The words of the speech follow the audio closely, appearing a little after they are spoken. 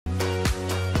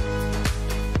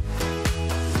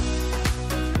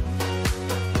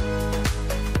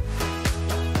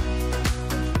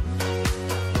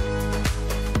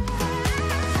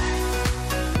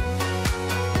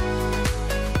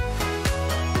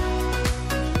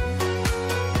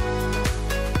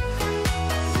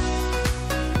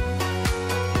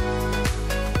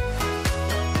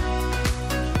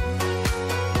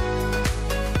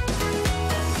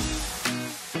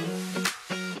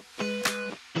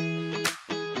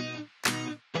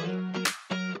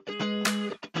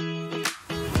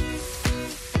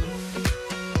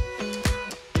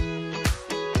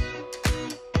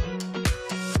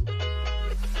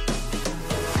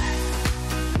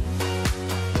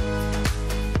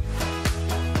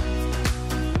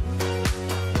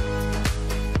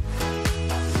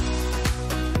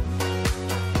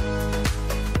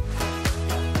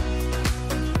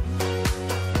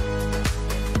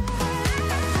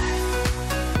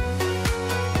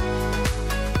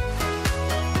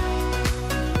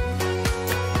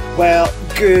Well,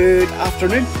 good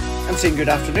afternoon. I'm saying good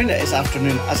afternoon. It is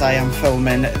afternoon as I am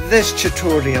filming this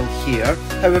tutorial here.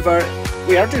 However,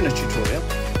 we are doing a tutorial,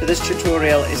 but this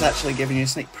tutorial is actually giving you a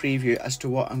sneak preview as to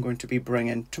what I'm going to be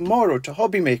bringing tomorrow to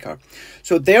Hobby Maker.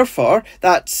 So therefore,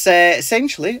 that's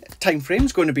essentially time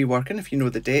frame's going to be working if you know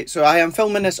the date. So I am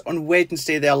filming this on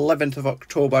Wednesday, the 11th of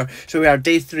October. So we are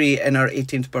day 3 in our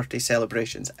 18th birthday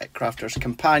celebrations at Crafter's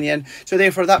Companion. So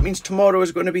therefore, that means tomorrow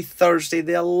is going to be Thursday,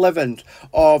 the 11th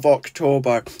of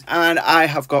October. And I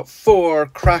have got 4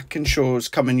 cracking shows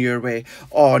coming your way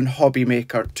on Hobby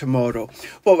Maker tomorrow.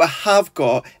 What we have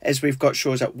got is we've got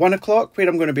shows at 1 o'clock where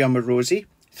I'm going to be on with Rosie,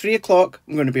 3 o'clock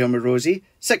I'm going to be on with Rosie,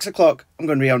 6 o'clock I'm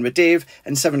going to be on with Dave,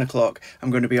 and 7 o'clock I'm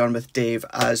going to be on with Dave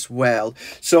as well.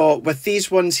 So with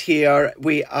these ones here,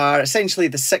 we are essentially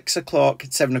the 6 o'clock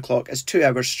and 7 o'clock is 2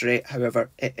 hours straight. However,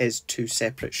 it is 2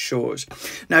 separate shows.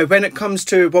 Now, when it comes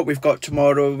to what we've got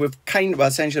tomorrow,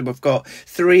 essentially we've got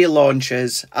 3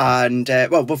 launches, and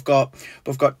we've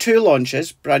got 2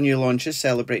 launches, brand new launches,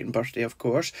 celebrating birthday, of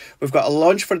course. We've got a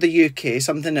launch for the UK,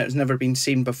 something that has never been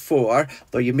seen before,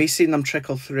 though you may see them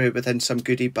trickle through within some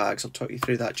goodie bags. I'll talk you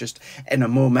through that just in a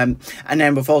moment. And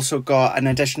then we've also got an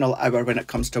additional hour when it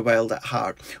comes to Wild at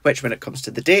Heart, which when it comes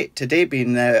to the date, today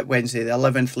being Wednesday the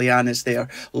 11th, Leanne is there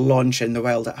launching the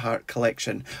Wild at Heart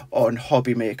collection on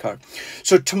Hobby Maker.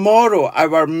 So tomorrow,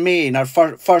 our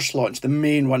first launch, the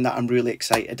main one that I'm really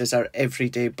excited is our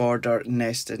everyday border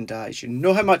nest and dies. You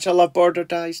know how much I love border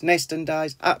dies, nest and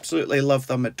dies, absolutely love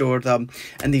them, adore them,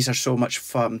 and these are so much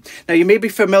fun. Now, you may be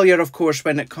familiar, of course,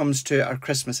 when it comes to our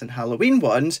Christmas and Halloween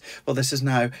ones. Well, this is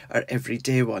now our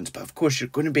everyday ones, but of course you're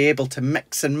going to be able to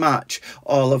mix and match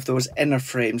all of those inner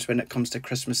frames when it comes to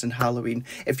Christmas and Halloween.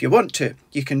 If you want to,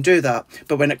 you can do that,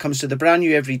 but when it comes to the brand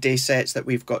new everyday sets that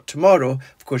we've got tomorrow,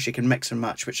 of course you can mix and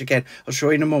match, which again I'll show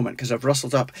you in a moment because I've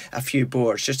rustled up a few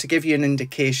boards just to give you an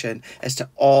indication as to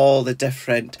all the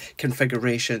different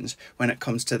configurations when it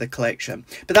comes to the collection.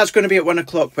 But that's going to be at 1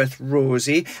 o'clock with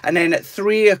Rosie, and then at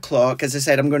 3 o'clock, as I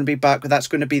said, I'm going to be back with, that's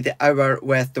going to be the hour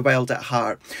with the Wild at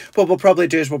Heart. What we'll probably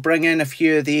do is we'll bring in a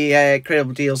few of the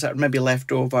incredible deals that are maybe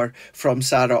left over from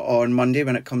Sarah on Monday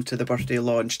when it comes to the birthday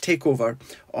launch takeover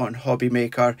on Hobby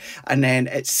Maker. And then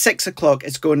at 6 o'clock,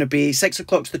 it's going to be 6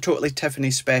 o'clock's the Totally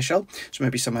Tiffany special. So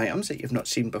maybe some items that you've not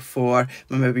seen before.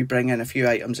 We'll maybe bring in a few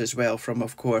items as well from,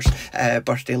 of course,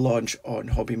 birthday launch on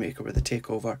Hobby Maker with the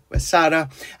takeover with Sarah.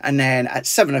 And then at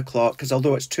 7 o'clock, because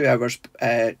although it's 2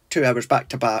 hours back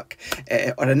to back,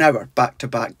 or an hour back to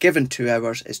back, given 2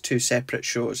 hours is 2 separate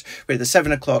shows, where the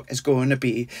 7 o'clock is going to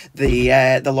be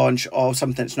the launch of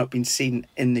something that's not been seen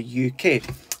in the UK.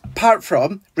 Apart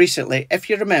from recently, if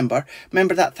you remember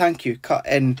that thank you cut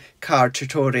in card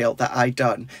tutorial that I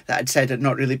done, that I'd said had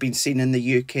not really been seen in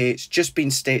the UK, it's just been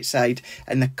stateside,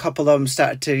 and a couple of them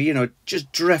started to, you know,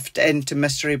 just drift into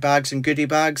mystery bags and goodie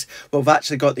bags. Well, we've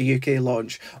actually got the UK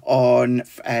launch on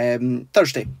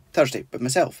Thursday with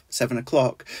myself, 7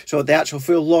 o'clock. So the actual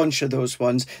full launch of those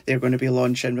ones, they're going to be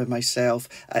launching with myself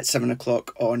at 7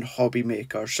 o'clock on Hobby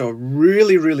Maker. So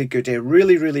really, really good day,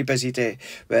 really busy day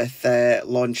with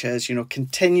launches, you know,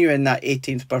 continuing that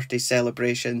 18th birthday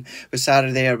celebration with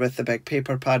Sarah there with the big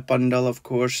paper pad bundle, of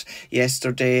course,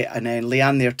 yesterday, and then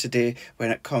Leanne there today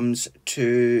when it comes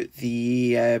to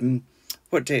the,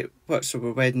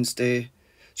 we're Wednesday.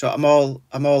 So I'm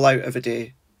all out of a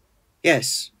day.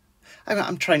 Yes.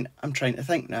 I'm trying to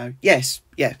think now. Yes,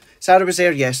 yeah. Sarah was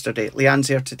there yesterday. Leanne's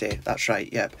there today. That's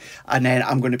right, yep. And then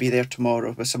I'm going to be there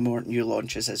tomorrow with some more new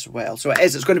launches as well. So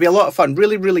it's going to be a lot of fun.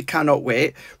 Really cannot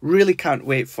wait. Really can't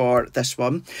wait for this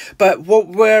one. But what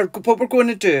we're going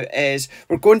to do is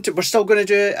we're still going to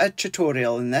do a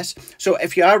tutorial in this. So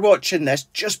if you are watching this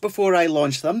just before I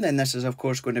launch them, then this is of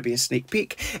course going to be a sneak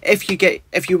peek.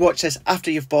 If you watch this after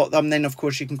you've bought them, then of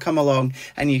course you can come along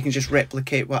and you can just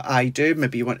replicate what I do.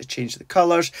 Maybe you want to change the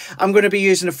colours. I'm going to be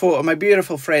using a photo of my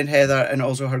beautiful friend Heather and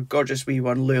also her gorgeous wee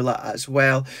one Lula as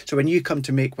well. So when you come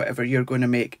to make whatever you're going to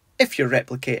make, if you're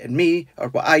replicating me or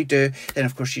what I do, then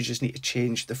of course you just need to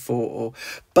change the photo.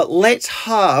 But let's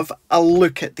have a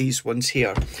look at these ones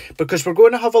here, because we're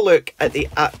going to have a look at the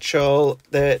actual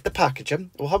the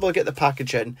packaging. We'll have a look at the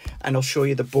packaging and I'll show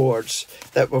you the boards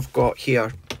that we've got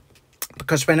here.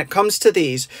 Because when it comes to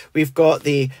these, we've got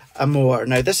the Amore.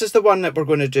 Now, this is the one that we're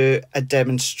going to do a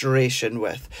demonstration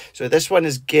with. So this one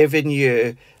is giving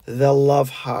you the love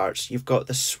hearts. You've got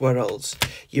the swirls.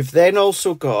 You've then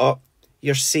also got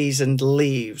your seasoned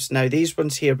leaves. Now, these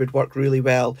ones here would work really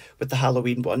well with the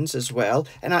Halloween ones as well.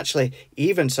 And actually,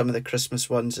 even some of the Christmas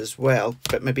ones as well.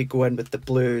 But maybe go in with the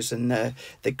blues and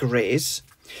the greys.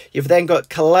 You've then got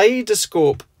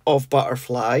Kaleidoscope of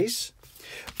Butterflies.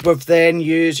 We've then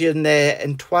using the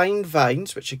entwined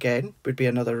vines, which again would be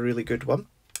another really good one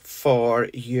for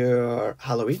your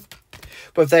Halloween.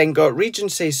 We've then got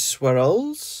Regency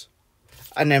swirls,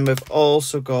 and then we've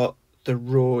also got the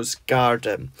rose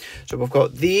garden. So we've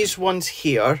got these ones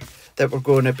here that we're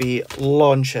going to be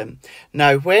launching.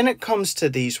 Now, when it comes to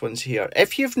these ones here,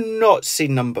 if you've not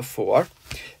seen them before,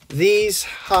 these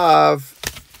have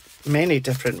many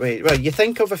different ways. Well, you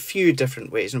think of a few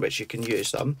different ways in which you can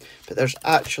use them, but there's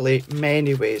actually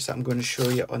many ways that I'm going to show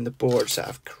you on the boards that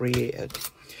I've created.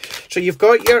 So you've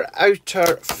got your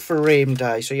outer frame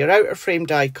die. So your outer frame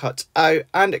die cuts out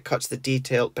and it cuts the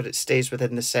detail, but it stays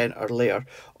within the center layer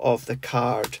of the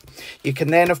card. You can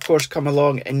then, of course, come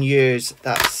along and use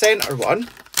that center one,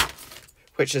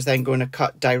 which is then going to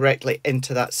cut directly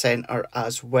into that center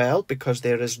as well, because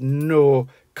there is no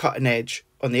cutting edge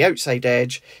on the outside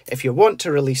edge. If you want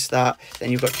to release that,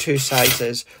 then you've got two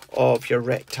sizes of your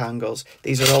rectangles.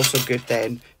 These are also good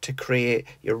then to create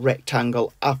your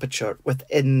rectangle aperture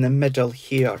within the middle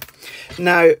here.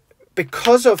 Now,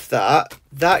 because of that,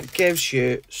 that gives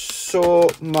you so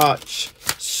much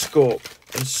scope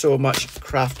and so much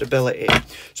craftability.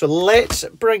 So let's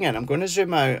bring in, I'm going to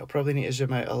zoom out, I'll probably need to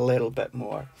zoom out a little bit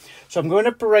more. So I'm going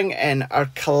to bring in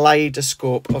our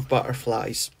kaleidoscope of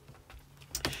butterflies.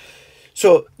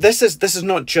 So this is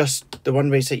not just the one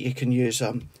ways that you can use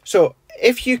them. So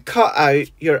if you cut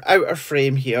out your outer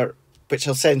frame here, which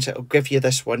essentially will give you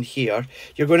this one here,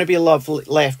 you're going to be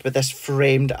left with this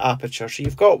framed aperture. So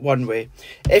you've got one way.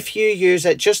 If you use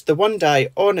it just the one die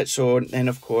on its own, then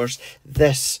of course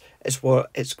this is what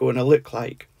it's going to look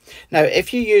like. Now,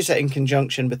 if you use it in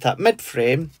conjunction with that mid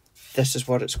frame, this is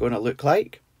what it's going to look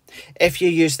like. If you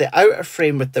use the outer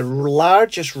frame with the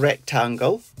largest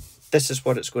rectangle, this is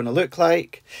what it's going to look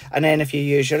like. And then if you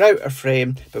use your outer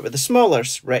frame, but with the smaller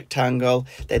rectangle,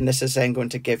 then this is then going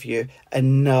to give you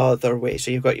another way.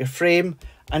 So you've got your frame,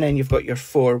 and then you've got your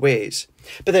four ways.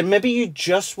 But then maybe you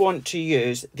just want to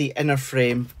use the inner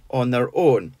frame on their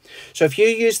own. So if you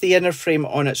use the inner frame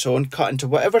on its own, cut into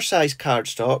whatever size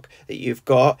cardstock that you've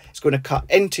got, it's going to cut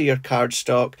into your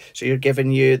cardstock. So you're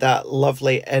giving you that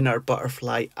lovely inner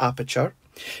butterfly aperture.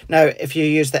 Now, if you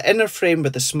use the inner frame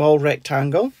with the small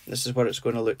rectangle, this is what it's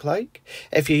going to look like.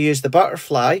 If you use the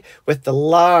butterfly with the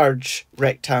large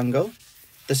rectangle,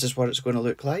 this is what it's going to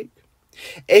look like.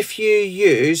 If you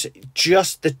use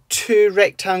just the two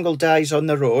rectangle dies on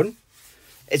their own,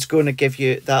 it's going to give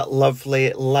you that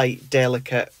lovely, light,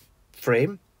 delicate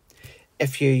frame.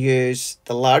 If you use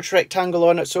the large rectangle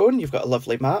on its own, you've got a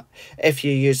lovely mat. If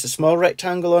you use the small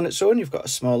rectangle on its own, you've got a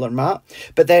smaller mat.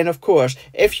 But then, of course,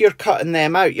 if you're cutting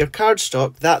them out, your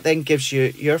cardstock, that then gives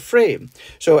you your frame.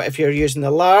 So if you're using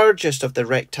the largest of the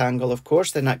rectangle, of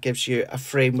course, then that gives you a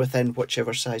frame within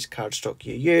whichever size cardstock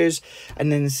you use.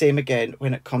 And then the same again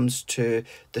when it comes to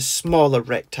the smaller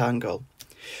rectangle.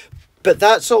 But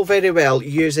that's all very well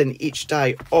using each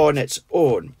die on its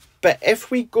own. But if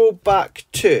we go back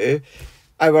to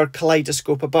our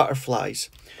kaleidoscope of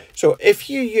butterflies, so if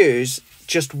you use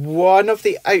just one of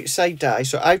the outside die,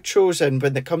 so I've chosen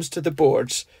when it comes to the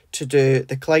boards to do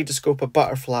the kaleidoscope of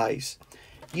butterflies,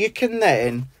 you can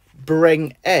then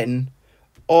bring in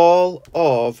all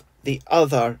of the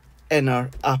other inner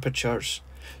apertures.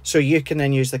 So you can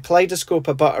then use the kaleidoscope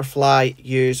of butterfly,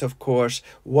 use of course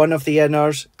one of the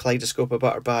inners, kaleidoscope of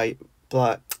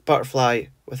butterfly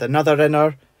with another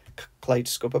inner,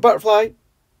 kaleidoscope of butterfly,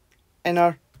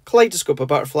 inner, kaleidoscope of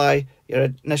butterfly, your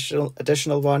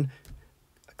additional one,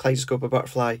 kaleidoscope of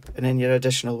butterfly, and then your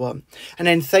additional one. And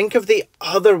then think of the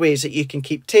other ways that you can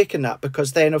keep taking that,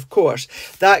 because then of course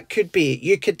that could be,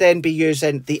 you could then be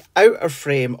using the outer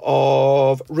frame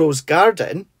of Rose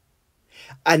Garden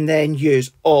and then use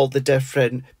all the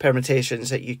different permutations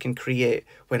that you can create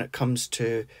when it comes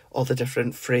to all the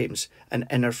different frames and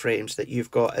inner frames that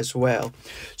you've got as well.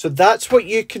 So that's what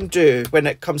you can do when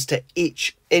it comes to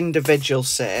each individual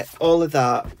set, all of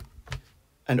that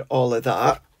and all of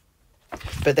that.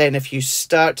 But then if you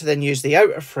start to then use the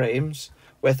outer frames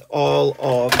with all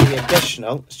of the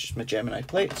additional, it's just my Gemini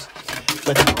plates,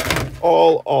 with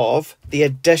all of the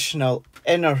additional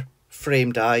inner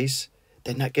frame dies,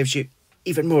 then that gives you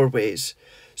even more ways.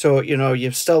 So, you know,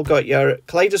 you've still got your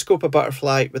kaleidoscope of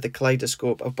butterfly with the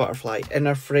kaleidoscope of butterfly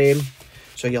inner frame.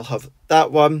 So you'll have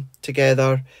that one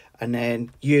together, and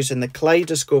then using the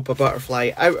kaleidoscope of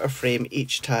butterfly outer frame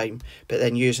each time, but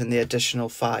then using the additional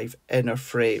 5 inner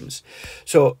frames.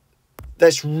 So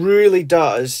this really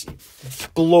does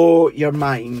blow your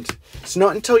mind. It's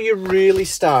not until you really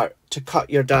start to cut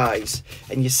your dies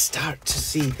and you start to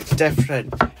see the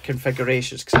different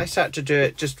configurations, because I started to do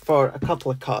it just for a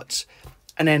couple of cuts,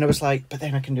 and then I was like, but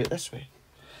then I can do it this way,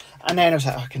 And then I was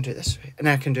like, oh, I can do it this way, and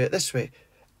I can do it this way.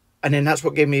 And then that's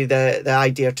what gave me the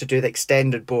idea to do the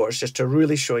extended boards, just to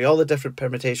really show you all the different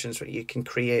permutations that you can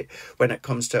create when it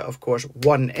comes to, of course,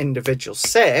 one individual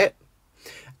set.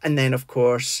 And then, of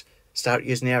course, start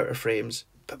using the outer frames,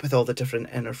 but with all the different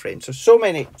inner frames. So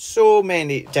many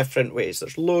different ways.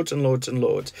 There's loads and loads and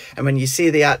loads. And when you see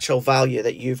the actual value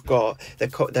that you've got,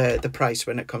 the price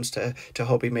when it comes to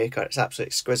Hobby Maker, it's absolutely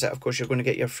exquisite. Of course, you're going to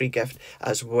get your free gift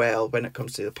as well when it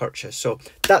comes to the purchase. So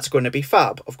that's going to be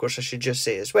fab. Of course, I should just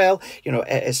say as well, you know,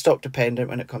 it is stock dependent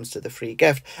when it comes to the free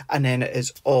gift. And then it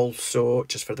is also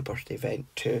just for the birthday event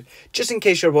too, just in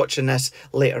case you're watching this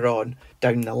later on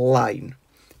down the line.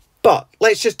 But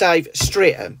let's just dive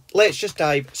straight in. Let's just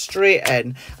dive straight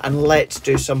in and let's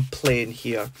do some playing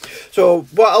here. So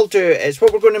what I'll do is,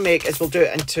 what we're going to make is we'll do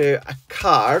it into a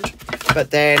card, but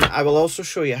then I will also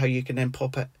show you how you can then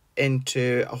pop it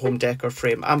into a home decor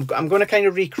frame. I'm going to kind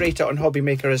of recreate it on Hobby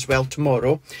Maker as well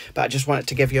tomorrow, but I just wanted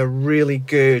to give you a really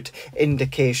good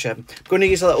indication. I'm going to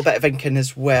use a little bit of inking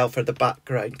as well for the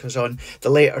background, because on the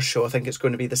later show, I think it's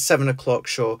going to be the 7 o'clock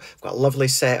show, I've got a lovely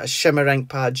set of shimmer ink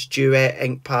pads, Duet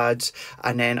ink pads,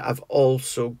 and then I've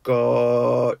also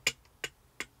got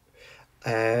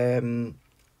so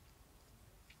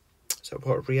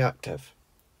what, reactive?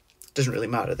 Doesn't really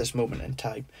matter at this moment in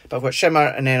time, but I've got shimmer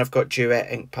and then I've got Duet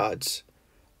ink pads.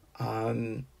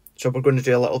 So we're going to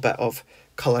do a little bit of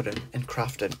colouring and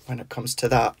crafting when it comes to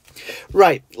that.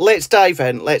 Right, let's dive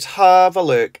in, let's have a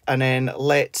look, and then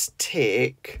let's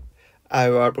take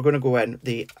our, we're going to go in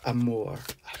the Amour.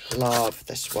 I love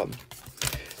this one.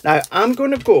 Now I'm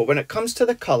going to go, when it comes to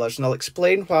the colours, and I'll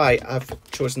explain why I've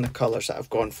chosen the colours that I've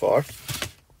gone for.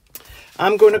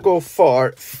 I'm going to go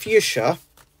for fuchsia,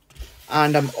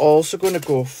 and I'm also going to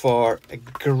go for a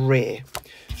grey.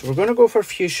 So we're going to go for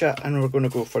fuchsia and we're going to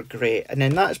go for grey. And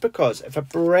then that's because if I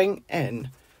bring in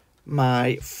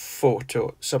my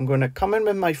photo, so I'm going to come in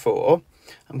with my photo.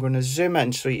 I'm going to zoom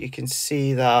in so you can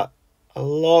see that a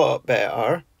lot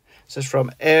better. This is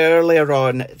from earlier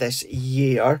on this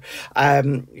year.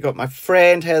 You got my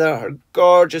friend Heather, her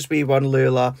gorgeous wee one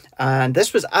Lula. And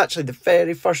this was actually the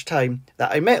very first time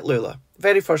that I met Lula.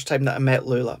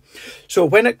 So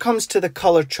when it comes to the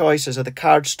colour choices of the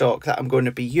cardstock that I'm going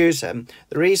to be using,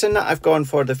 the reason that I've gone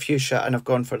for the fuchsia and I've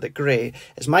gone for the grey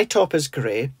is my top is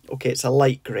grey. Okay, it's a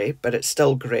light grey, but it's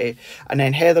still grey. And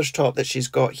then Heather's top that she's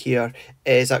got here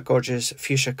is that gorgeous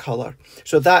fuchsia colour.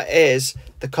 So that is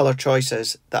the colour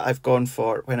choices that I've gone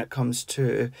for when it comes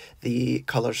to the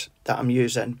colours that I'm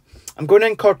using. I'm going to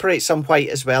incorporate some white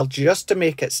as well, just to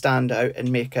make it stand out and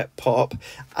make it pop,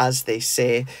 as they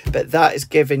say. But that is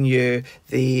giving you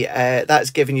the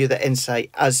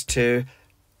insight as to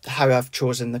how I've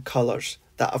chosen the colours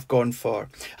that I've gone for.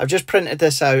 I've just printed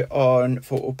this out on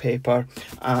photo paper,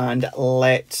 and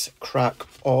let's crack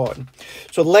on.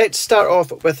 So let's start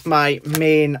off with my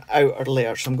main outer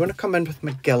layer. So I'm going to come in with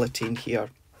my guillotine here.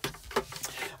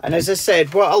 And as I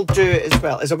said, what I'll do as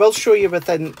well is I will show you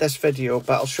within this video,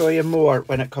 but I'll show you more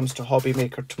when it comes to Hobby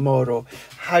Maker tomorrow,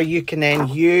 how you can then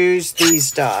use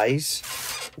these dies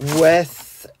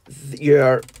with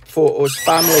your photos,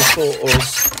 family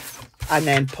photos, and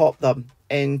then pop them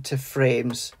into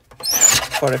frames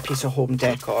for a piece of home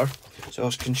decor. So I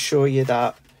can show you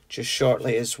that just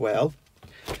shortly as well.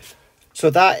 So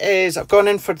that is, I've gone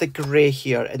in for the grey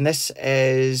here, and this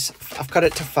is, I've cut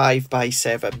it to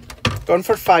 5x7. Gone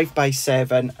for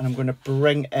 5x7, and I'm going to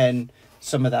bring in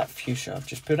some of that fuchsia. I've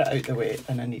just put it out the way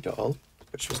and I need it all,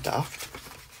 which was daft.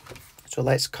 So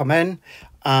let's come in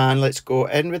and let's go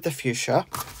in with the fuchsia.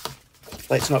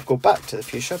 Let's not go back to the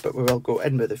fuchsia, but we will go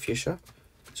in with the fuchsia.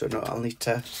 So no, I'll need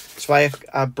to, that's why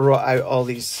I brought out all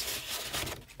these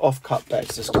off-cut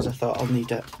bits, just because I thought I'll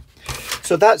need it.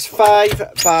 So that's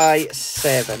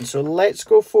 5x7. So let's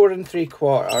go 4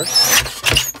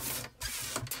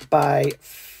 3/4 by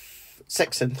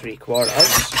 6 3/4,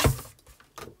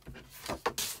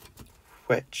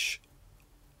 which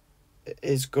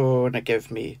is going to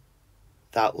give me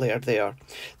that layer there.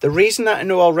 The reason that I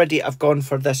know already I've gone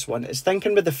for this one is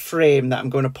thinking with the frame that I'm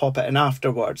going to pop it in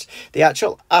afterwards, the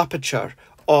actual aperture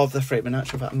of the frame. In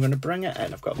actual fact, I'm going to bring it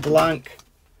in. I've got a blank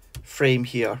frame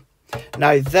here.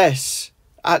 Now this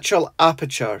actual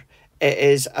aperture, it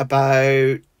is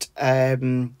about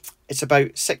it's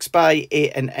about 6 by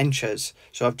 8 inches.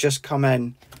 So I've just come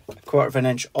in 1/4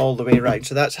 inch all the way around.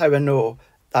 So that's how I know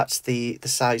that's the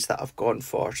size that I've gone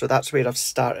for. So that's where I've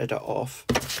started it off.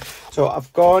 So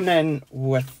I've gone in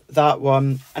with that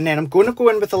one, and then I'm going to go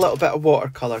in with a little bit of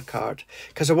watercolour card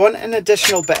because I want an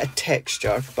additional bit of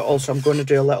texture, but also I'm going to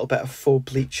do a little bit of faux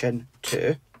bleaching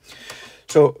too.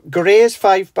 So grey is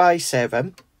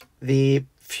 5x7. The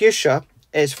Fuchsia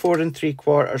is 4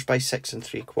 3/4 by 6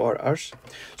 3/4.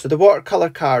 So the watercolour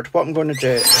card, what I'm going to do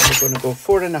is I'm going to go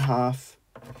 4.5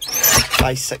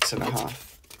 by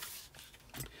 6.5.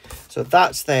 So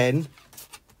that's then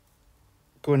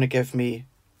going to give me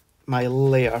my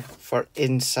layer for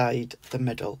inside the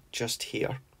middle just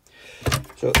here.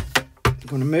 So I'm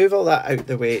going to move all that out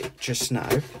the way just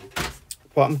now.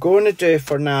 What I'm going to do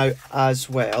for now as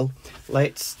well,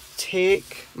 let's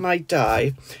take my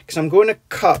die, because I'm going to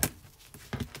cut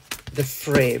the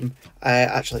frame.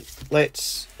 Actually,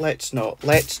 let's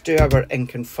do our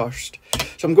inking first.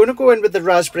 So I'm going to go in with the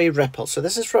Raspberry Ripple. So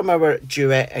this is from our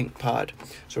Duet ink pad.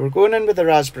 So we're going in with the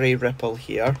Raspberry Ripple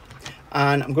here,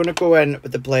 and I'm going to go in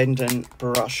with the blending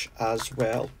brush as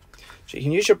well. So you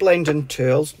can use your blending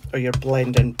tools or your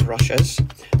blending brushes,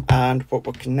 and what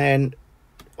we can then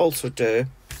also do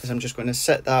is I'm just going to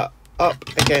set that up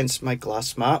against my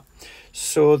glass mat,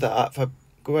 so that if I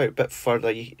go out a bit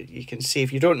further, you can see,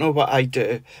 if you don't know what I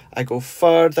do, I go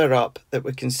further up that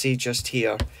we can see just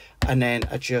here, and then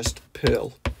I just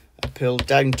pull. I pull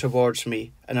down towards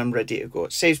me and I'm ready to go.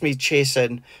 It saves me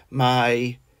chasing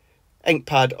my ink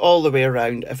pad all the way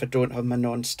around if I don't have my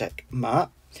non-stick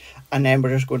mat. And then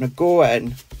we're just going to go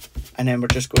in, and then we're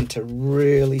just going to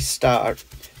really start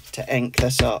to ink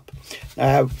this up.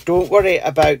 Now, don't worry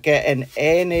about getting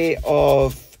any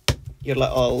of your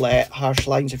little harsh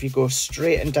lines. If you go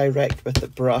straight and direct with the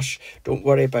brush, don't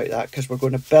worry about that, because we're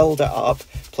going to build it up.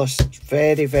 Plus, it's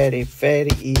very, very,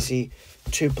 very easy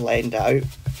to blend out.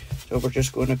 So we're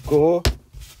just going to go,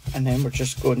 and then we're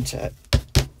just going to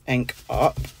ink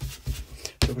up.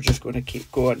 So we're just going to keep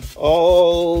going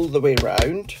all the way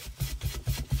around.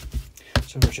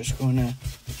 So we're just going to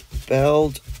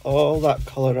build all that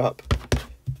colour up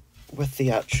with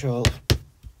the actual,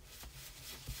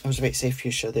 I was about to say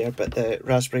fuchsia there, but the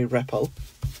Raspberry Ripple.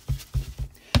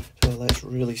 So let's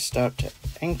really start to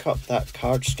ink up that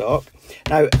cardstock.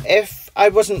 Now, if I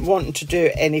wasn't wanting to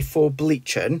do any faux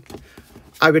bleaching,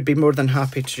 I would be more than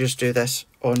happy to just do this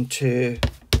onto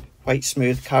white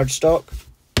smooth cardstock.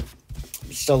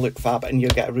 Still look fab, and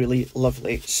you'll get a really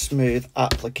lovely smooth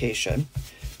application.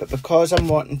 But because I'm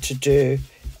wanting to do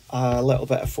a little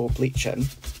bit of faux bleaching,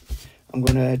 I'm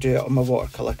going to do it on my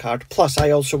watercolour card. Plus,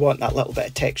 I also want that little bit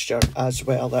of texture as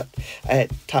well, that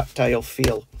tactile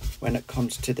feel when it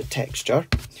comes to the texture.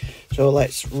 So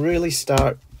let's really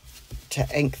start to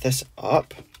ink this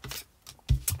up.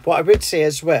 What I would say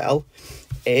as well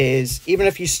is, even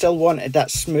if you still wanted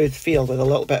that smooth feel with a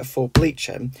little bit of faux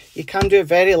bleaching, you can do a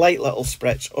very light little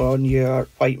spritz on your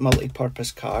white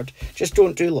multi-purpose card. Just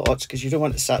don't do lots, because you don't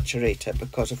want to saturate it,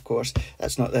 because of course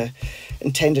that's not the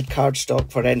intended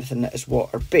cardstock for anything that is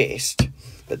water based.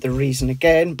 But the reason,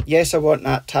 again, yes, I want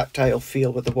that tactile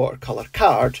feel with the watercolour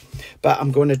card, but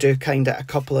I'm going to do kind of a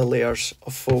couple of layers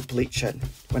of faux bleaching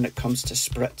when it comes to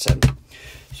spritzing.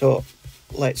 So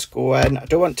let's go in. I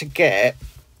don't want to get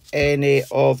any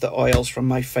of the oils from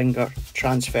my finger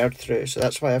transferred through, so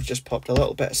that's why I've just popped a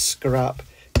little bit of scrap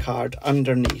card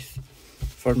underneath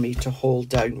for me to hold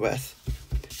down with.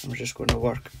 And we're just going to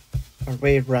work our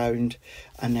way round,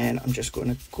 and then I'm just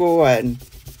going to go in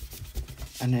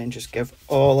and then just give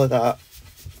all of that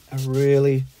a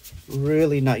really,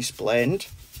 really nice blend,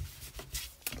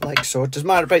 like so. It doesn't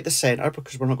matter about the centre,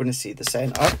 because we're not going to see the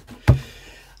centre.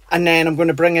 And then I'm going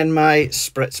to bring in my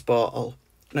spritz bottle.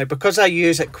 Now, because I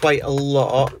use it quite a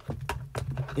lot,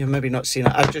 you've maybe not seen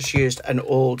it, I've just used an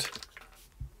old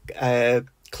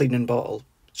cleaning bottle.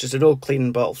 It's just an old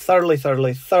cleaning bottle, thoroughly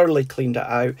cleaned it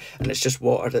out, and it's just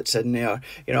water that's in there.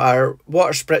 You know, our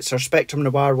water spritz, our Spectrum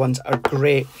Noir ones, are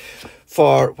great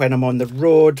for when I'm on the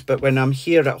road, but when I'm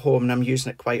here at home and I'm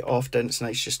using it quite often, it's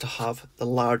nice just to have the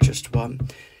largest one.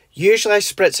 Usually I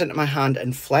spritz into my hand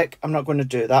and flick. I'm not going to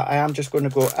do that. I am just going to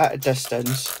go at a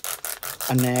distance,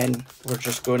 and then we're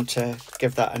just going to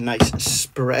give that a nice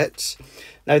spritz.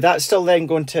 Now that's still then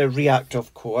going to react,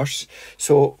 of course.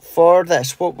 So for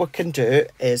this, what we can do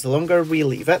is, the longer we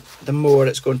leave it, the more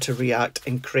it's going to react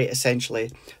and create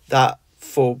essentially that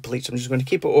faux bleach. I'm just going to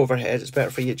keep it overhead. It's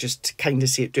better for you just to kind of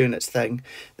see it doing its thing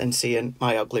than seeing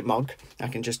my ugly mug. I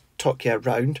can just talk you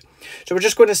around. So we're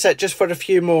just going to sit just for a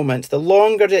few moments. The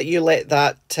longer that you let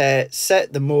that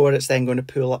sit, the more it's then going to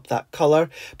pull up that colour.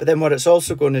 But then what it's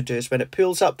also going to do is, when it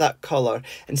pulls up that colour,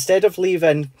 instead of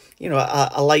leaving, you know,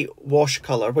 a light wash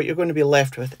colour, what you're going to be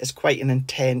left with is quite an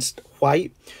intense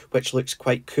white, which looks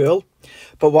quite cool.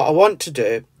 But what I want to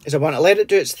do is, I want to let it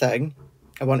do its thing.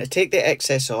 I want to take the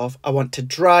excess off, I want to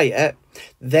dry it,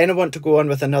 then I want to go on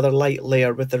with another light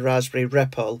layer with the Raspberry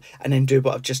Ripple and then do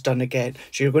what I've just done again.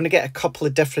 So you're going to get a couple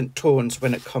of different tones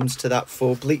when it comes to that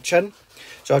faux bleaching.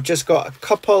 So I've just got a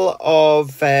couple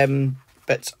of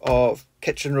bits of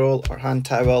kitchen roll or hand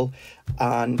towel,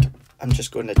 and I'm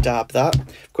just going to dab that.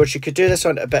 Of course, you could do this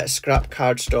on a bit of scrap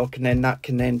cardstock, and then that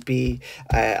can then be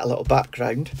a little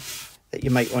background that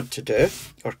you might want to do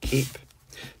or keep.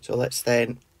 So let's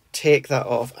then take that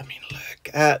off. I mean, look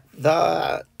at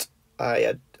that.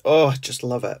 I just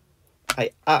love it.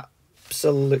 I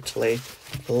absolutely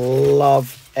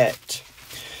love it.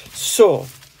 So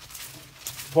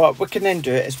what we can then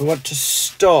do is we want to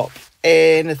stop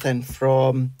anything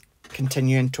from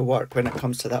continuing to work when it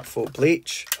comes to that faux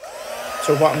bleach.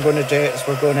 So what I'm going to do is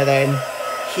we're going to then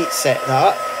heat set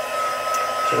that.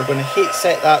 So we're going to heat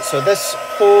set that so this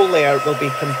whole layer will be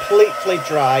completely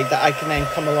dry, that I can then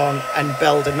come along and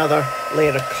build another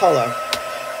layer of colour.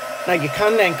 Now you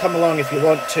can then come along if you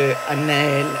want to and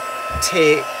then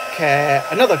take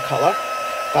another colour,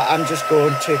 but I'm just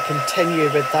going to continue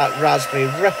with that Raspberry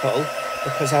Ripple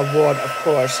because I want, of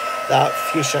course, that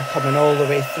fuchsia coming all the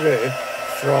way through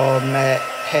from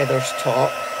Heather's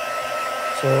top.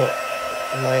 So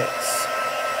let's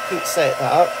heat set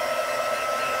that.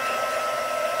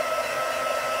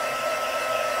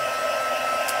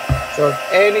 So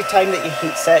any time that you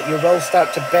heat set, you will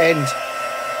start to bend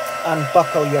and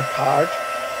buckle your card.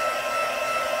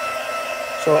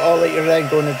 So all that you're then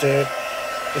going to do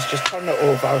is just turn it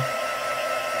over,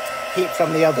 heat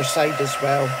from the other side as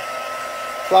well,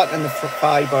 flattening the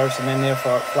fibres and then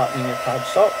therefore flattening your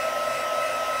cardstock.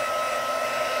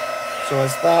 So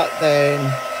as that then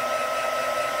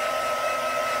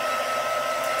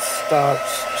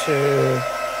starts to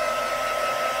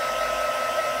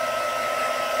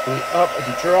be up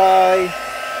and dry,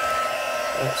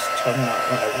 let's turn that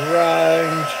one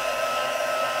around.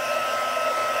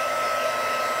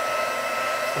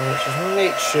 So let's just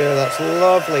make sure that's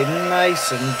lovely,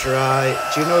 nice and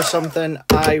dry. Do you know something?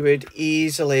 I would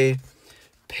easily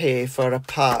pay for a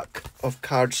pack of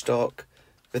cardstock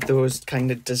with those kind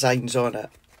of designs on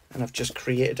it, and I've just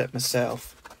created it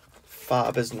myself.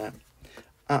 Fab, isn't it?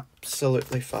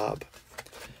 Absolutely fab.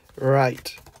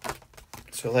 Right,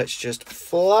 so let's just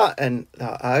flatten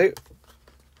that out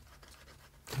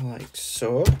like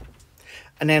so,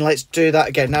 and then let's do that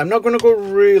again. Now I'm not going to go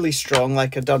really strong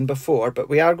like I've done before, but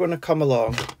we are going to come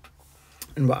along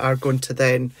and we are going to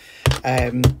then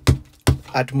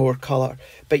add more colour,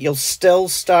 but you'll still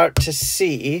start to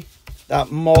see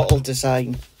that mottle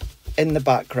design in the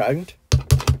background.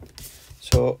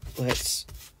 So let's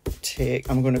take,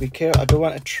 I'm going to be careful, I don't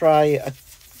want to try, I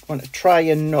want to try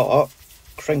and not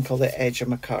crinkle the edge of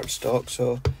my cardstock,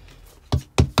 so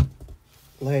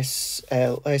less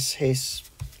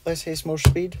haste, more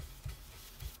speed.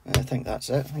 I think that's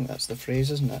it, I think that's the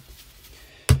phrase, isn't it?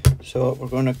 So we're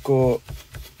going to go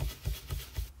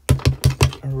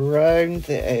around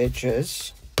the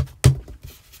edges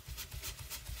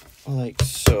like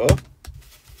so.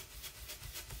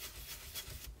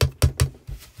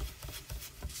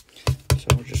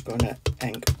 So we're just going to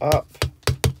ink up.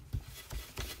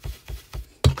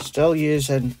 Still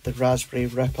using the Raspberry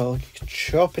Ripple. You can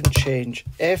chop and change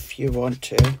if you want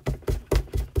to.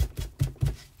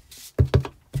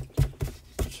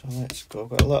 So let's go. I've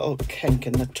got a little kink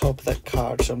in the top of that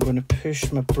card, so I'm going to push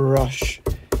my brush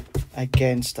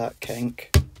against that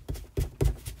kink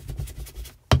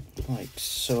like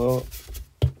so.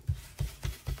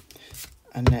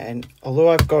 And then, although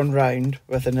I've gone round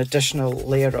with an additional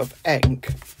layer of ink,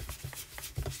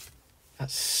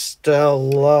 that's still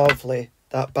lovely.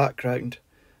 That background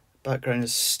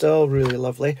is still really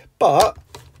lovely, but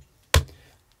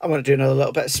I want to do another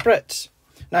little bit of spritz.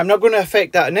 Now I'm not going to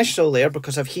affect that initial layer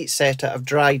because I've heat set it, I've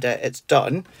dried it, it's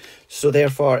done. So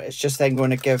therefore it's just then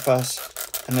going to give us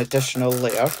an additional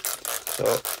layer. So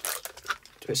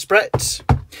do a spritz.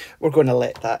 We're going to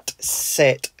let that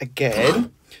set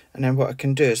again. And then what I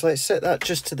can do is let's set that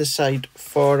just to the side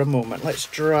for a moment. Let's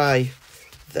dry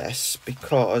this,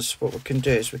 because what we can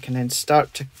do is we can then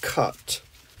start to cut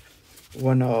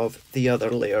one of the other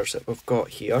layers that we've got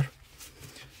here.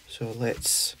 So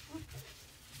let's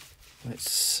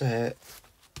let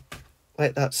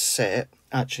that set.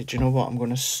 Actually, do you know what? I'm going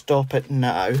to stop it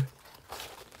now.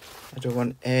 I don't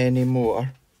want any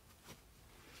more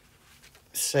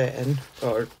setting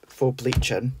or faux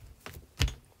bleaching.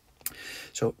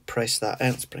 So press that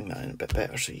in. Let's bring that in a bit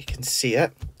better so you can see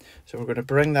it. So we're going to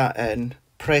bring that in,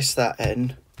 press that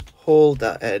in, hold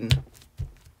that in,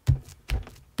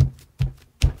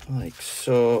 like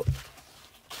so.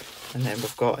 And then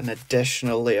we've got an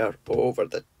additional layer over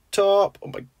the top. Oh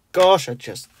my gosh, I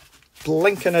just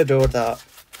blinking adore that.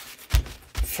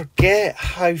 Forget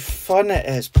how fun it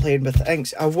is playing with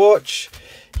inks. I watch,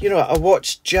 you know, I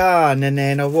watched Jan, and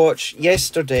then I watched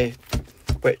yesterday,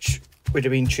 which would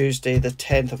have been Tuesday the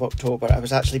 10th of October. I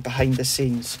was actually behind the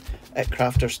scenes at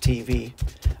Crafters TV,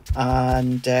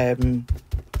 and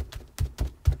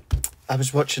I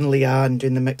was watching Leanne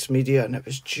doing the mixed media, and it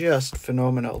was just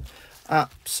phenomenal.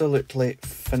 Absolutely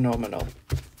phenomenal.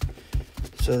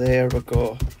 So there we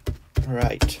go.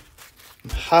 Right. I'm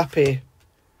happy,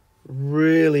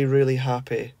 really, really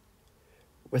happy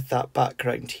with that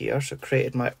background here. So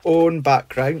created my own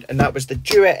background, and that was the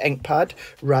Duet ink pad,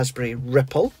 Raspberry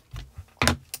Ripple.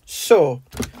 So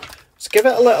let's give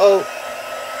it a little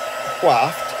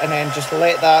waft and then just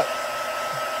let that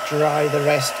dry the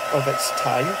rest of its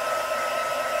time.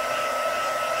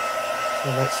 So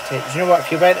let's take, you know what,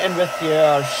 if you went in with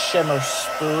your shimmer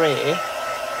spray,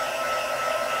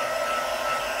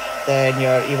 then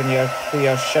even your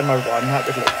clear shimmer one, that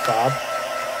would look fab.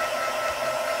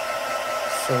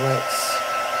 So let's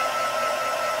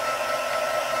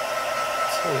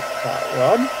take that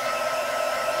one.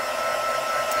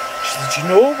 Do you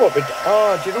know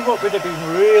what would have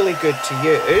been really good to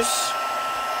use?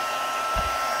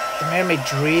 The Mermaid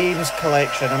Dreams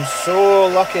collection. I'm so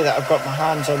lucky that I've got my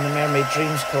hands on the Mermaid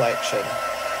Dreams collection.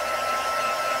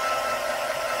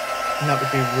 And that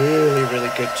would be really,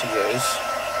 really good to use.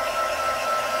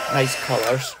 Nice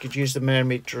colours. You could use the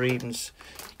Mermaid Dreams.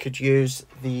 You could use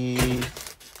the...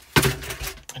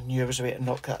 I knew there was a way to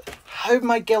knock that. How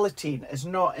my guillotine is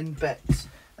not in bits.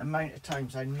 The amount of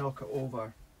times I knock it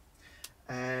over.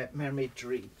 Mermaid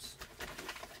Dreams.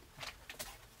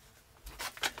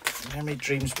 Mermaid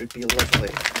Dreams would be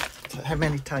lovely. How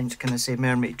many times can I say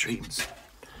Mermaid Dreams?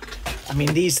 I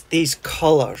mean, these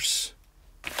colours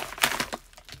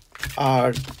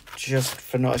are just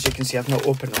phenomenal. As you can see, I've not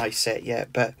opened my set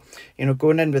yet, but you know,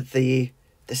 going in with the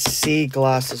sea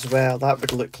glass as well, that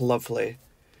would look lovely.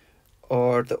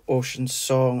 Or the Ocean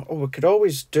Song. Oh, we could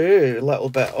always do a little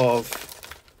bit of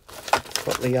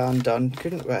what Leanne done,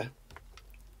 couldn't we?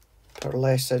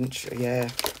 Pearlescent, yeah.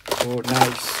 Oh,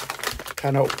 nice.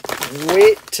 Cannot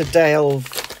wait to delve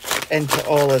into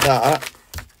all of that.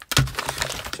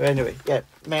 So anyway, yeah,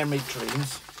 Mermaid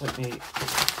Dreams. Let me get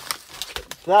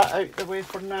that out the way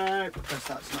for now, because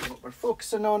that's not what we're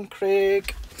focusing on,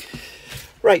 Craig.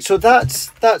 Right, so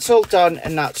that's all done,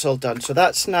 and that's all done. So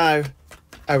that's now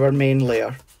our main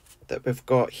layer that we've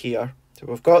got here. So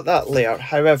we've got that layer.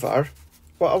 However,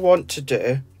 what I want to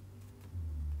do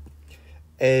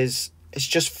is it's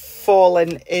just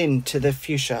falling into the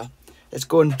fuchsia. It's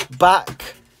going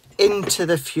back into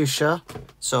the fuchsia.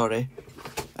 Sorry,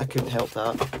 I couldn't help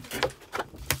that.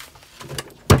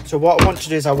 So what I want to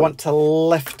do is I want to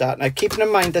lift that. Now, keeping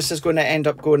in mind this is going to end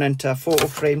up going into a photo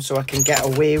frame, so I can get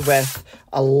away with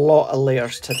a lot of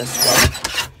layers to this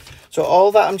one. So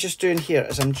all that I'm just doing here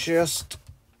is I'm just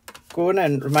going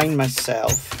in, remind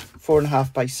myself,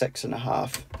 4.5 by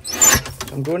 6.5.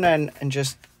 So I'm going in and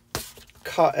just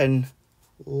cutting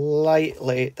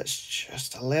lightly. That's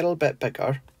just a little bit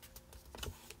bigger.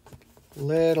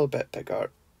 Little bit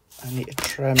bigger. I need to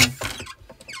trim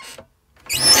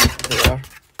there.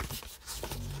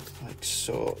 Like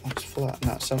so. Let's flatten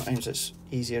that. Sometimes it's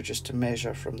easier just to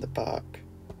measure from the back.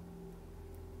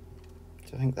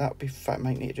 So I think that would be fine. I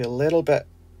might need to do a little bit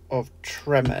of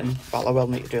trimming. Well, I will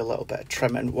need to do a little bit of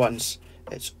trimming once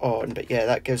it's on. But yeah,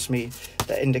 that gives me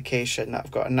the indication that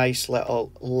I've got a nice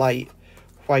little light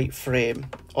white frame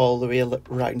all the way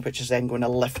around, which is then going to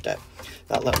lift it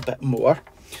that little bit more.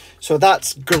 So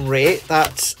that's great.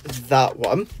 That's that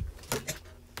one.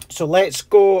 So let's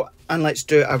go and let's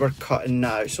do our cutting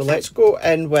now. So let's go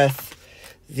in with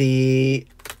the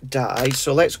die.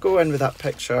 So let's go in with that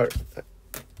picture.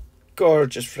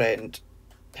 Gorgeous friend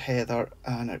Heather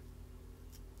and a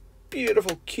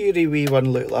beautiful cutie wee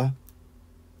one Lula.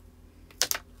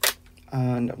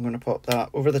 And I'm going to pop that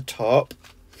over the top.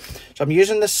 So I'm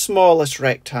using the smallest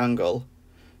rectangle.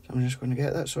 So I'm just going to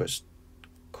get that so it's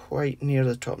quite near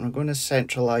the top. And I'm going to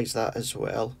centralise that as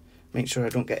well. Make sure I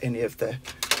don't get any of the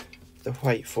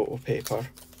white photo paper.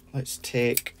 Let's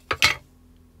take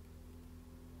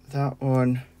that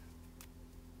one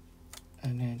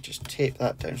and then just tape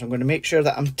that down. So I'm going to make sure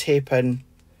that I'm taping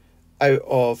out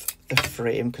of the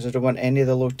frame because I don't want any of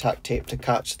the low tack tape to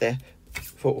catch the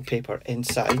photo paper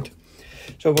inside.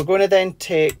 So we're going to then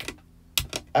take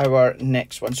our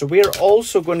next one. So we're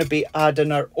also going to be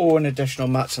adding our own additional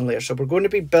mats and layers. So we're going to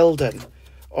be building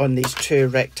on these two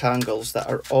rectangles that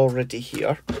are already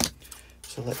here.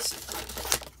 So let's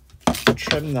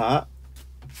trim that.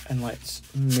 and let's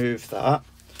move that.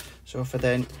 So if I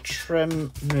then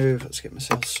trim, move, let's get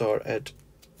myself sorted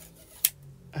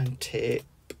and tape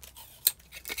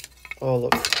all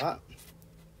of that.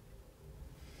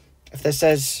 If this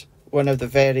is one of the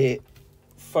very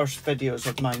first videos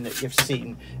of mine that you've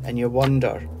seen and you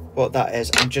wonder what that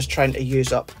is, I'm just trying to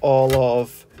use up all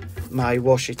of my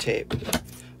washi tape.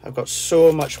 I've got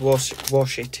so much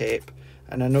washi tape,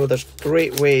 and I know there's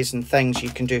great ways and things you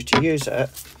can do to use it,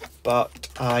 but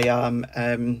I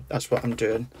am, that's what I'm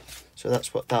doing. So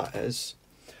that's what that is.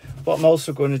 What I'm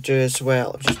also going to do as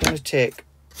well, I'm just going to take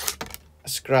a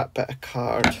scrap bit of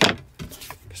card,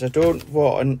 because I don't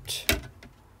want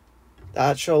the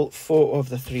actual photo of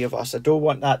the three of us, I don't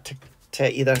want that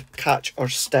to either catch or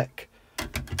stick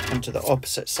onto the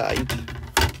opposite side.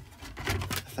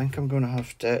 I think I'm going to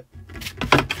have to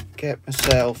get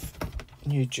myself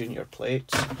new junior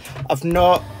plates. I've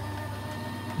not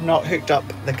hooked up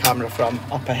the camera from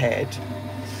up ahead.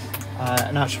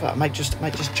 And actually, I might just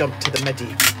jump to the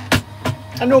MIDI.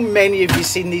 I know many of you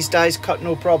seen these dies cut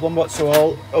no problem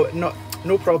whatsoever.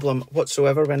 No problem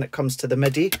whatsoever when it comes to the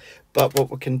MIDI, but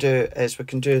what we can do is we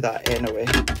can do that anyway.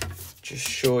 Just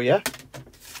show you.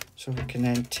 So we can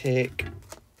then take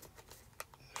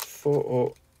the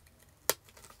photo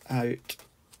out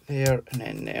there and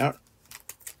then there.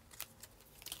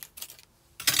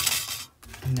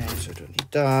 And then, so I don't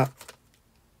need that.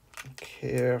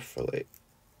 Carefully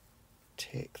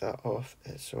take that off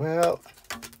as well.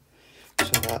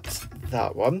 So that's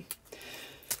that one.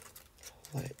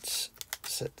 Let's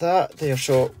set that there.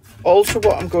 So also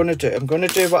what I'm going to do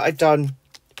what I've done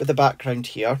with the background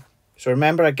here. So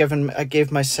remember I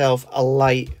gave myself a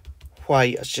light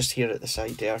white, it's just here at the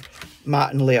side there,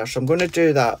 matte and layer. So I'm going to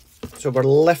do that. So we're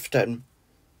lifting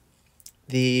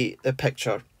the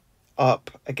picture up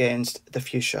against the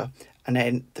fuchsia, and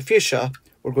then the fuchsia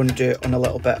we're going to do it on a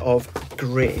little bit of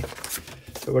grey.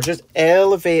 So we're just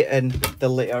elevating the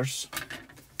layers.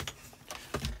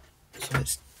 So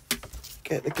let's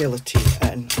get the guillotine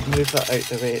in, move that out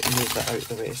the way, and move that out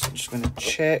the way. So I'm just going to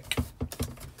check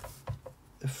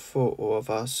the photo of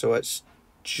us. So it's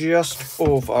just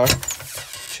over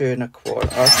 2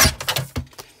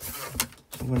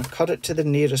 1/4. I'm going to cut it to the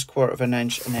nearest 1/4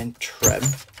 inch and then trim.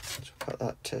 So cut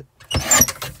that to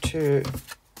 2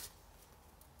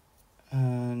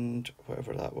 and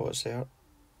whatever that was there.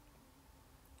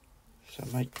 So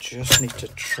I might just need to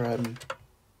trim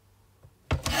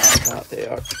that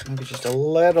there. Maybe just a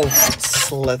little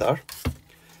slither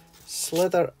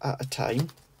at a time.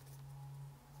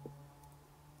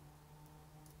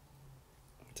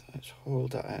 Let's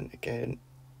hold that in again.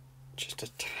 Just a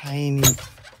tiniest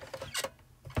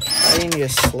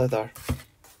slither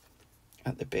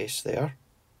at the base there.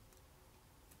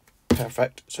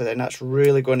 Perfect. So then that's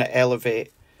really going to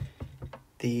elevate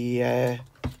the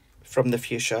from the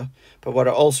fuchsia. But what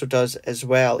it also does as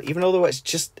well, even though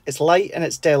it's light and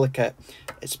it's delicate,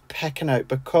 it's picking out,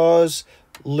 because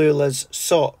Lula's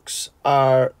socks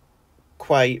are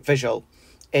quite visual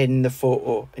in the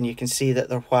photo and you can see that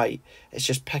they're white. It's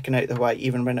just picking out the white,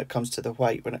 even when it comes to the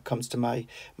white, when it comes to my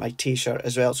t-shirt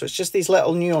as well. So it's just these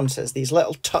little nuances, these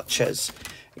little touches,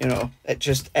 you know, it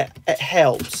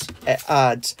helps, it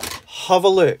adds. Have a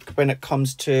look when it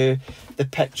comes to the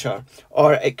picture,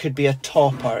 or it could be a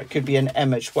topper, it could be an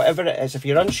image, whatever it is. If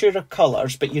you're unsure of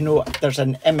colours, but you know there's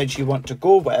an image you want to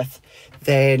go with,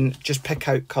 then just pick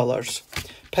out colours.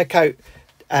 Pick out,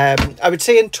 I would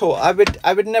say in total,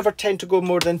 I would never tend to go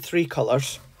more than 3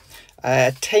 colours.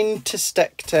 I tend to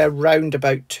stick to around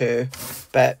about 2,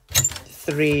 but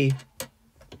 3,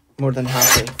 more than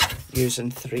happy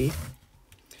using 3.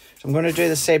 So I'm going to do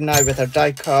the same now with our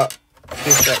die cut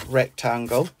fuchsia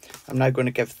rectangle. I'm now going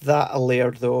to give that a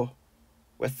layer though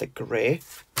with the grey,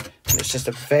 and it's just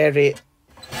a very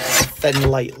thin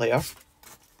light layer. So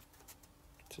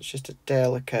it's just a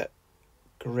delicate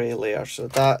grey layer. So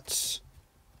that's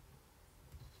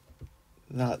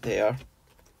that there,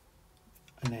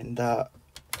 and then that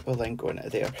will then go into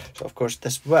there. So of course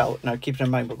this will, now keeping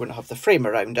in mind we're going to have the frame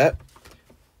around it,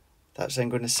 that's then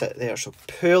going to sit there. So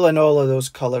pulling all of those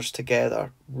colours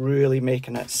together, really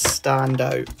making it stand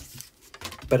out,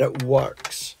 but it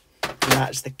works, and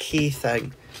that's the key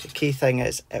thing. The key thing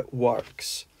is it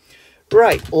works.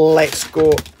 Right, let's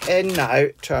go in now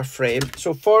to our frame.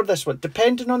 So for this one,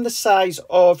 depending on the size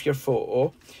of your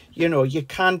photo, you know, you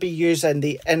can be using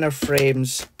the inner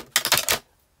frames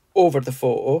over the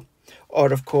photo,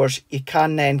 or of course you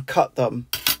can then cut the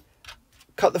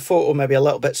photo maybe a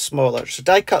little bit smaller. So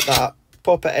die cut that,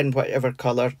 pop it in whatever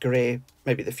colour, grey,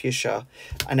 maybe the fuchsia,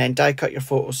 and then die cut your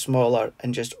photo smaller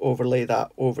and just overlay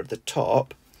that over the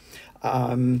top.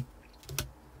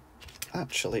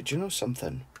 Actually, do you know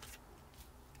something?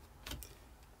 I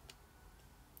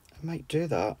might do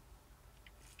that.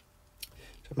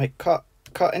 So I might cut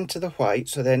into the white,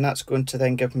 so then that's going to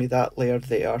then give me that layer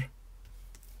there.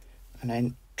 And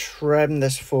then trim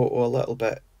this photo a little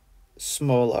bit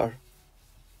smaller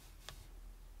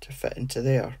to fit into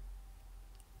there.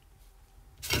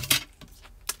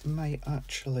 Might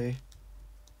actually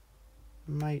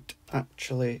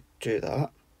do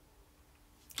that.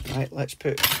 Right, let's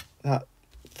put that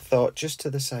thought just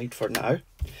to the side for now.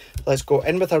 Let's go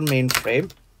in with our main frame,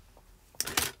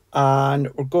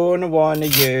 and we're going to want to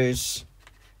use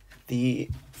the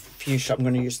fuchsia. I'm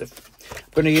going to use the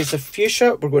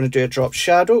fuchsia. We're going to do a drop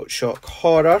shadow, shock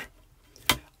horror,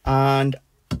 and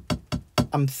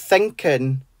I'm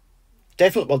thinking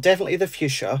definitely the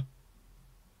fuchsia.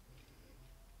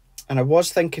 And I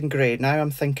was thinking grey, now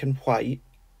I'm thinking white.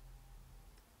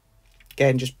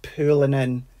 Again, just pulling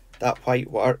in that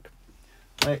white work.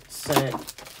 Let's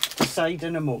decide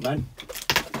in a moment.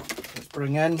 Let's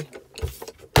bring in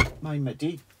my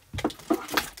MIDI.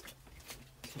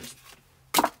 Let's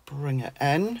bring it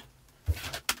in.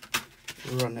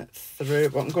 Run it through.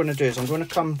 What I'm going to do is I'm going to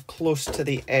come close to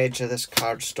the edge of this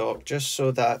cardstock just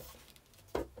so that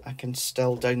I can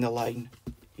still down the line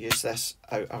use this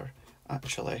outer.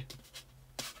 Actually,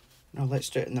 no, let's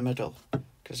do it in the middle,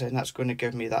 because then that's going to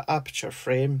give me that aperture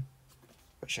frame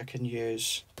which I can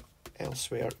use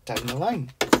elsewhere down the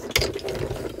line.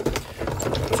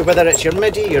 So whether it's your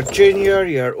MIDI, your Junior,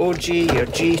 your OG, your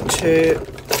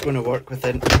G2, it's going to work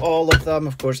within all of them.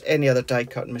 Of course, any other die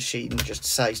cutting machine, just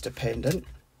size dependent.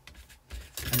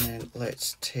 And then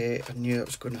let's take, I knew it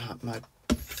was going to happen, my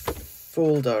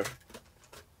folder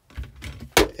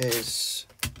is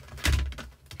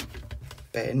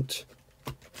bent,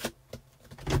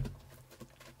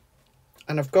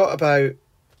 and I've got about,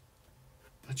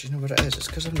 do you know what it is? It's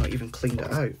because I've not even cleaned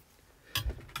it out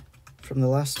from the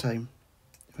last time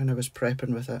when I was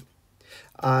prepping with it.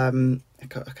 I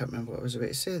can't remember what I was about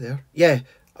to say there. Yeah,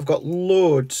 I've got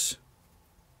loads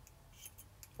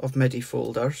of MIDI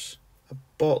folders. I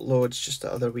bought loads just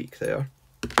the other week there.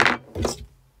 I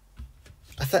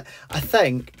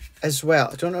think as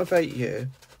well, I don't know about you,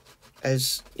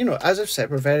 is, you know, as I've said,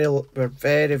 we're very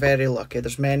lucky.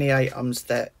 There's many items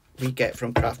that we get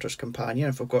from Crafter's Companion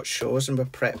if we've got shows and we're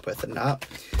prepped with and that.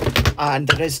 And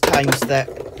there is times that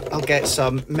I'll get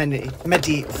some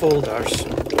MIDI folders.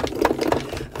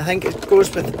 I think it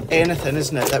goes with anything,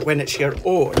 isn't it, that when it's your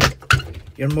own,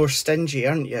 you're more stingy,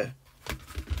 aren't you?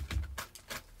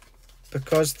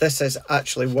 Because this is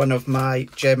actually one of my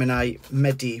Gemini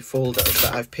MIDI folders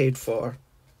that I've paid for,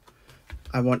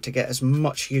 I want to get as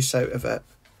much use out of it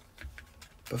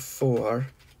before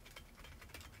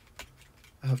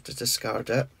I have to discard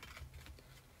it.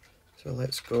 So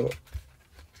let's go.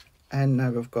 And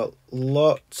now we've got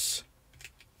lots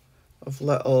of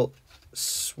little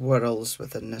swirls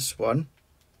within this one.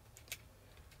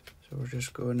 So we're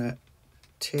just going to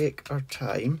take our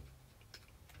time.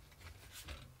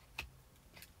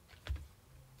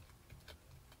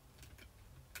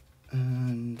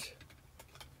 And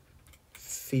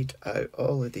feed out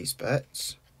all of these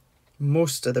bits.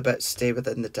 Most of the bits stay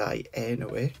within the die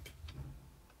anyway.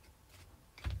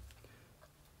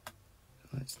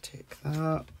 Let's take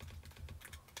that.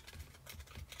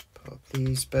 Pop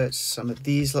these bits. Some of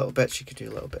these little bits, you could do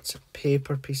little bits of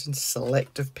paper piecing,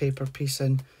 selective paper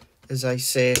piecing, as I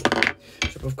say.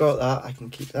 So we've got that. I can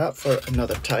keep that for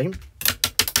another time.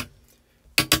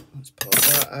 Let's pop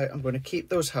that out. I'm going to keep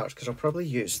those hearts because I'll probably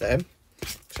use them.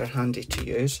 They're handy to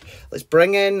use. Let's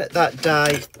bring in that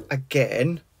die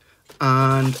again,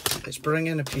 and let's bring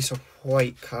in a piece of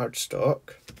white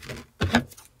cardstock.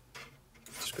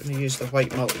 Just going to use the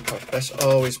white multi-purpose,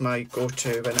 always my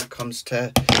go-to when it comes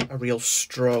to a real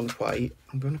strong white.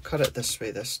 I'm going to cut it this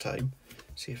way this time,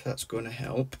 see if that's going to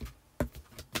help.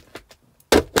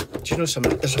 Do you know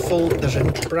something? There's a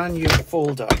brand new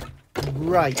folder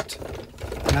right,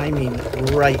 and I mean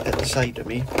right at the side of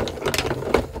me.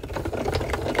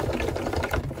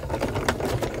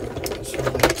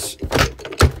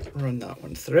 Run that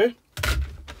one through.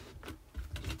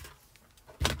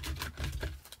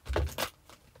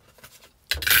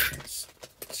 Let's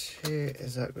see,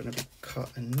 is that going to be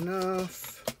cut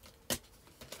enough?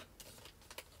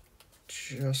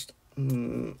 Just,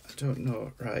 I don't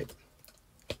know, right.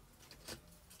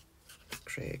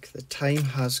 Craig, the time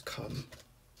has come.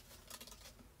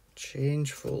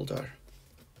 Change folder.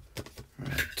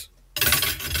 Right.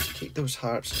 Keep those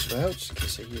hearts as well, just in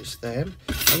case I use them.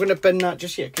 I'm going to bin that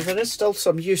just yet because there is still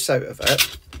some use out of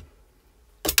it.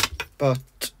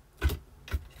 But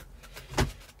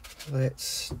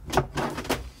let's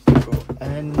go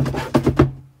in.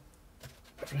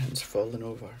 Everything's falling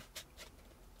over.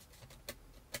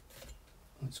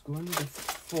 Let's go in the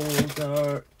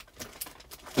folder.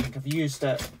 I think I've used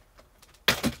it.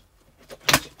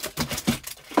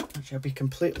 Actually, I'll be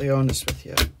completely honest with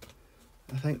you.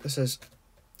 I think this is,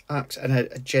 and I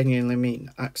genuinely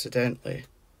mean accidentally,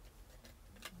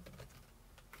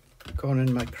 gone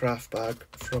in my craft bag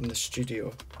from the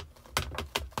studio.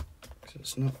 So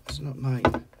it's not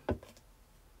mine.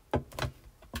 I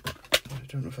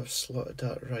don't know if I've slotted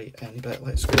that right in, but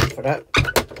let's go for it.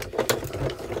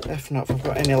 If not, if I've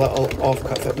got any little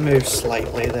offcut, if it moves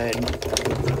slightly, then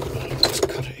I'll just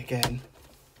cut it again.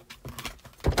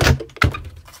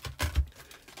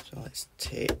 So let's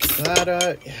take that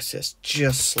out. Yes, it's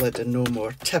just slid and no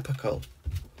more. Typical.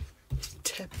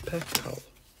 Typical.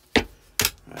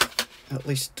 Right, at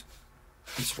least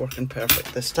it's working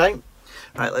perfect this time.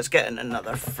 Right, let's get in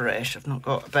another fresh. I've not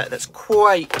got a bit that's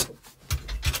quite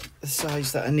the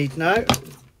size that I need now.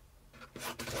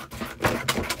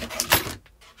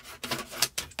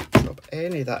 Drop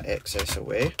any of that excess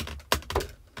away.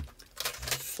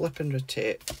 Flip and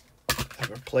rotate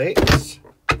our plates.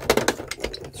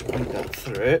 Let's bring that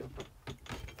through.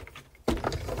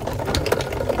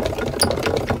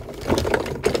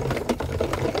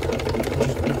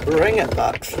 Just bring it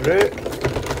back through.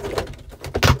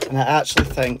 And I actually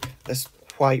think this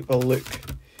white will look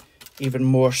even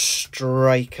more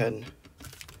striking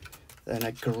than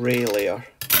a grey layer.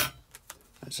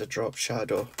 That's a drop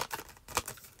shadow.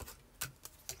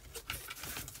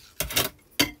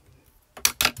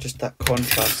 Just that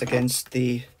contrast against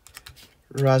the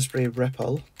raspberry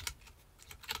ripple.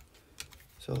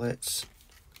 So let's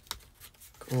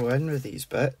go in with these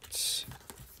bits.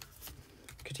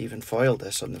 Could even foil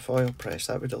this on the foil press,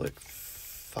 that would look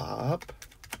fab.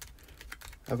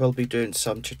 I will be doing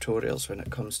some tutorials when it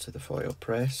comes to the foil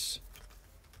press.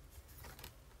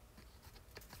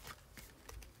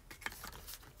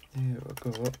 There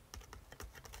we go.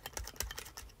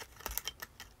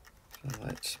 So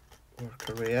let's work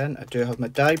our way in. I do have my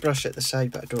dye brush at the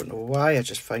side, but I don't know why. I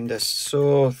just find this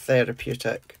so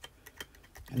therapeutic.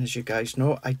 And as you guys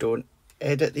know, I don't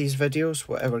edit these videos.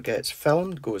 Whatever gets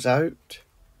filmed goes out.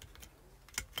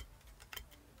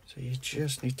 So you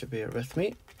just need to bear with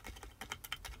me.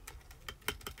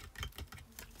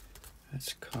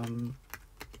 Let's come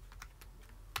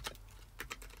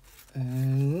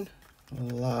in,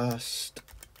 last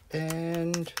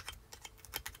end.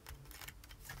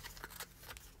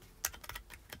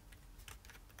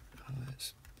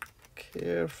 Let's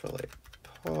carefully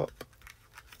pop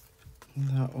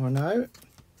that one out.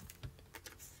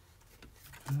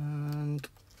 And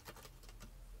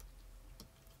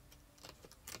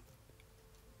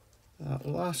that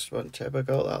last one,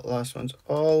 typical, that last one's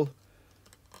all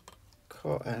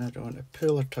caught in. I don't want to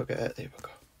pull or tug it out. There we go.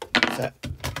 That's it.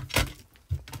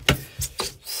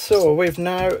 So we've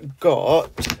now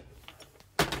got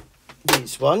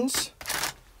these ones.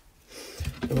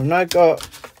 So we've now got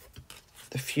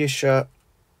the fuchsia,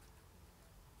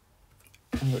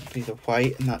 and it would be the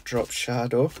white and that drop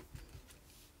shadow.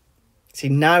 See,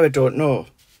 now I don't know.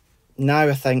 Now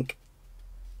I think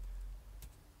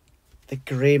the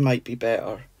grey might be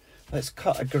better. Let's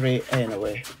cut a grey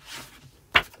anyway.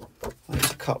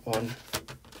 Let's cut one,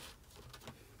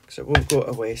 because it won't go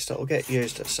to waste, it'll get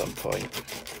used at some point.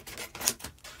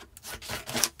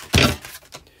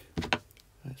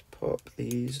 Let's pop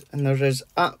these, and there is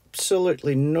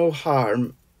absolutely no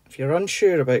harm, if you're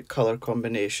unsure about colour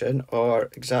combination or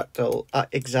exact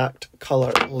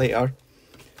colour layer,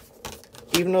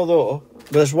 even although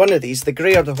there's one of these, the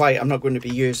grey or the white, I'm not going to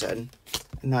be using,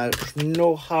 and there's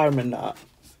no harm in that.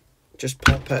 Just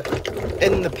pop it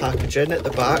in the packaging at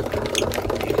the back.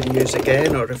 You can use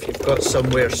again, or if you've got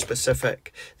somewhere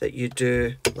specific that you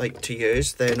do like to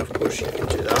use, then of course you can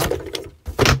do that.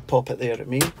 Pop it there, I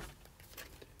mean.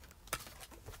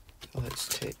 Let's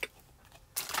take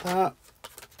that.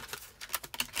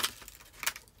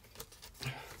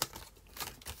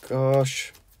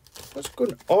 Gosh, what's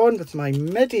going on with my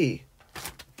MIDI?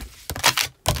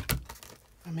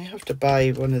 I may have to buy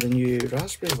one of the new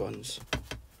raspberry ones.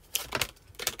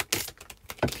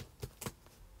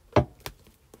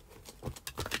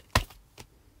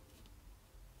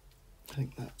 I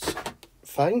think that's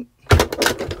fine.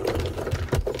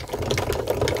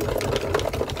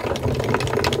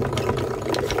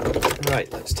 Right,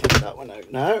 let's take that one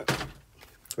out now.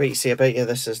 Wait, you see, I bet you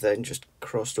this is then just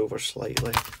crossed over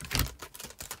slightly.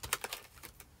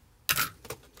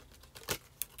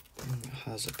 It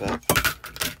has a bit.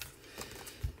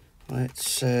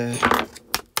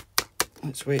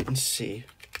 Let's wait and see.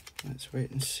 Let's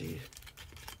wait and see.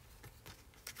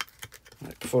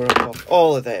 Right, before I pop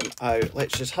all of them out,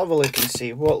 let's just have a look and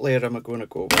see what layer am I going to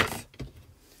go with.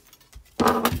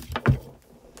 I'm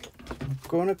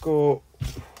going to go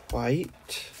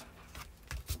white,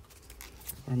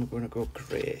 or I'm going to go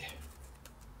grey.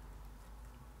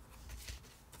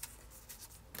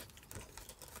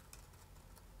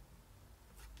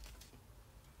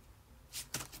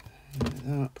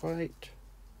 That white.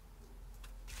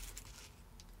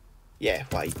 Yeah,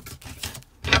 white.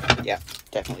 Yeah,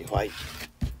 definitely white.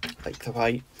 Like the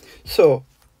white. So,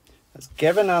 it's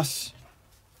given us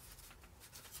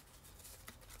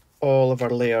all of our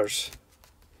layers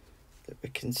that we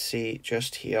can see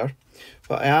just here.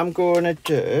 What I am going to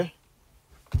do,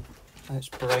 let's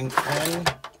bring in,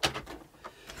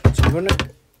 so I'm going to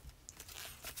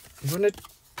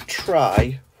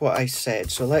try what I said.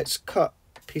 So let's cut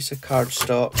a piece of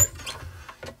cardstock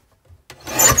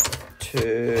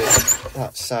to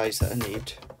that size that I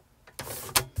need.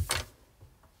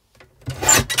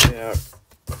 There.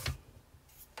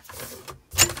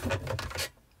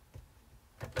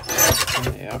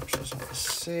 There, so it's not the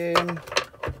same.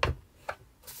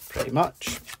 Pretty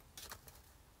much.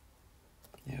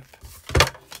 Yep.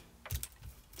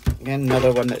 Again,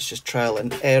 another one that's just trial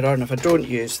and error, and if I don't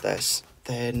use this,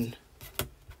 then I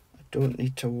don't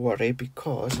need to worry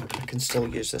because I can still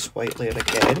use this white layer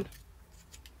again.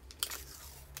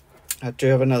 I do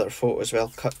have another photo as well,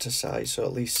 cut to size, so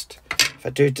at least if I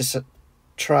do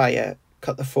try it,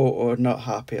 cut the photo, not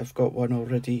happy, I've got one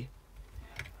already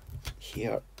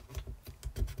here.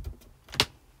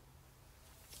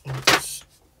 Let's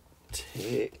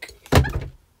take,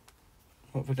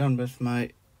 what have I done with my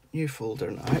new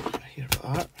folder now? Here we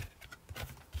are.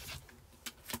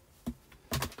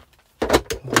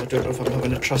 Oh, I don't know if I'm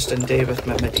having a trusting day with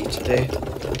my MIDI today.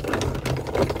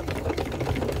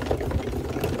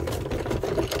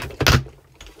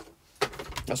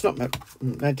 That's not my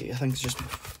MIDI, I think it's just,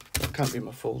 it can't be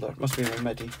my folder, it must be my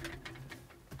MIDI.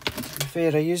 To be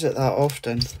fair, I use it that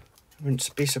often. I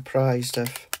wouldn't be surprised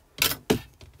if the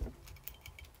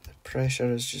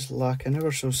pressure is just lacking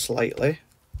ever so slightly.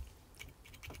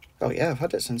 Oh yeah, I've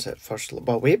had it since it first,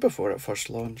 well, way before it first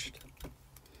launched.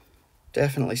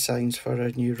 Definitely signs for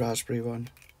a new Raspberry one.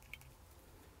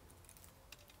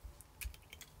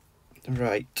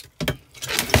 Right. So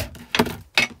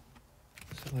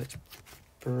let's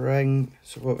bring,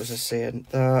 so what was I saying?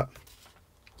 That,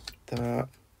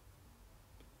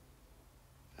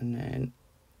 and then,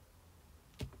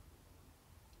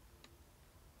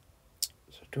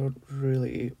 so I don't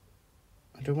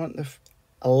want the,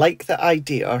 I like the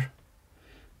idea,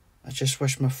 I just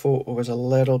wish my photo was a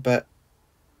little bit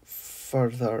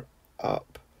further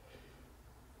up.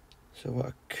 So what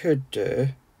I could do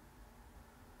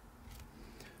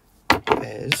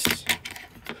is,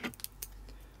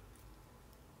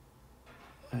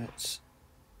 let's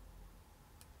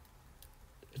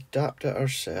adapt it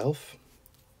ourselves.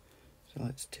 So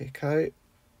let's take out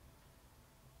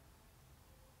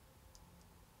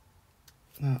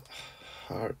that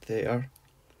heart there.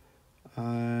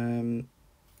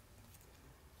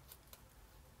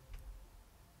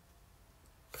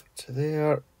 Cut to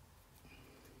there.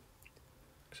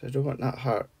 Because I don't want that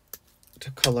heart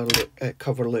to cover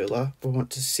Lula. We want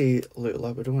to see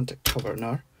Lula, we don't want it covering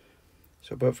her.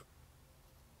 So we've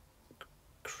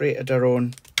created our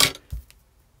own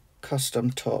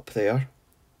custom top there.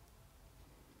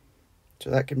 So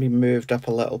that can be moved up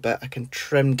a little bit. I can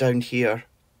trim down here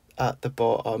at the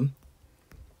bottom.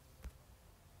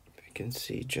 You can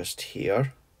see just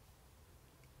here.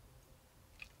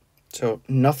 So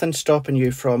nothing stopping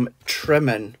you from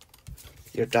trimming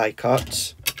your die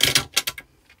cuts.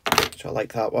 So I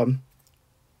like that one.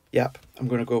 Yep, I'm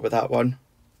going to go with that one.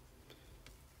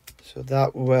 So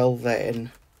that will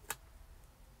then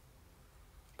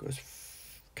go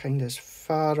kind of as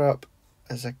far up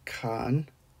as I can.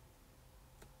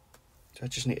 So I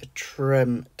just need to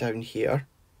trim down here.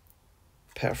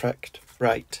 Perfect.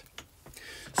 Right.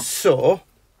 So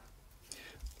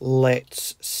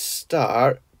let's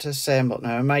start to assemble.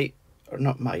 Now I might, or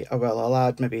not might, I will, I'll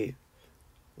add maybe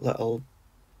little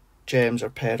gems or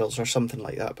petals or something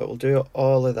like that, but we'll do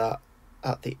all of that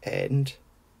at the end.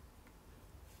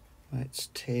 Let's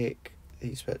take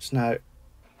these bits now.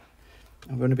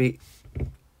 I'm going to be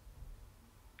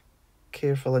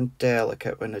careful and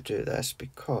delicate when I do this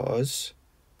because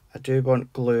I do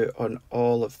want glue on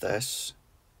all of this,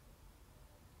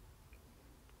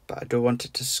 but I don't want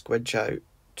it to squidge out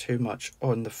too much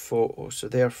on the photo. So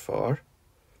therefore,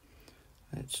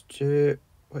 let's do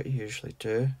what you usually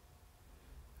do,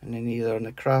 and then either on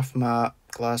the craft mat,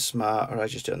 glass mat, or I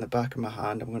just do it on the back of my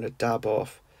hand, I'm going to dab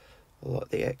off a lot of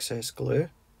the excess glue.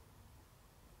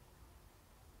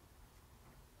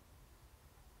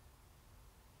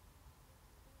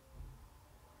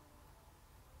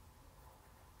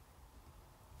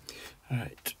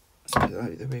 Right, let's put that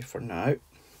out of the way for now.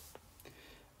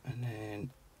 And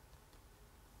then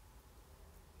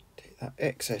take that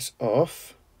excess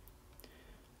off.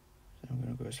 So I'm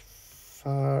going to go as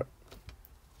far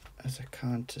as I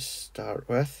can to start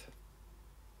with.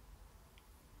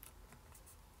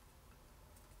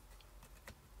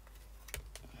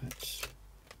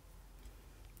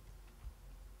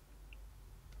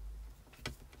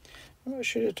 What I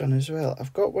should have done as well,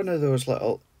 I've got one of those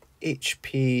little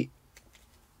HP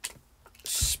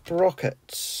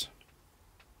sprockets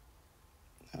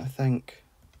that I think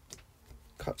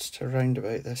cuts to round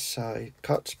about this size,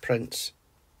 prints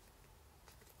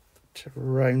to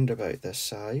round about this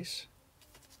size.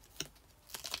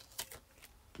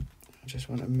 I just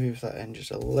want to move that in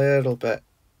just a little bit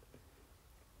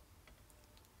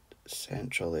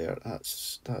central there.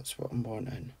 That's what I'm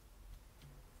wanting.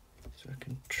 So I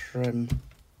can trim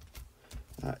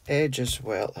that edge as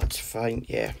well. That's fine,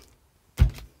 yeah.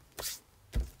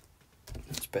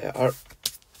 That's better.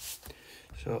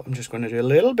 So I'm just going to do a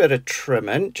little bit of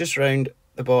trimming just round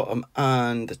the bottom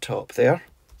and the top there.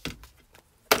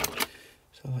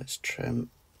 So let's trim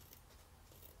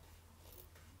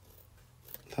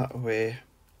that away.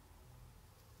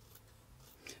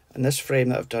 And this frame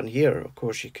that I've done here, of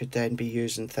course, you could then be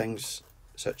using things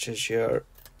such as your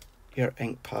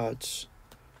ink pads,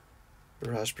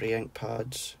 raspberry ink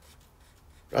pads,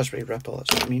 raspberry ripple,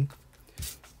 that's what I mean.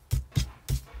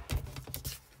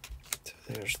 So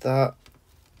there's that,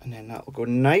 and then that will go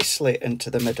nicely into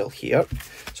the middle here.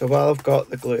 So while I've got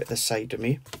the glue at the side of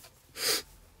me,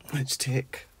 let's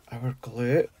take our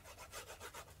glue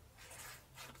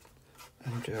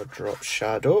and do our drop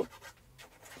shadow.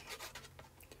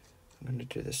 I'm going to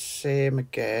do the same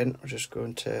again. We're just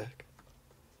going to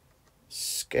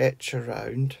sketch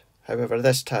around. However,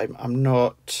 this time I'm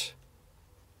not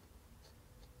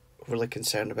overly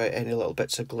concerned about any little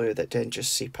bits of glue that then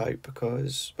just seep out,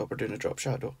 because we're doing a drop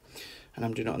shadow and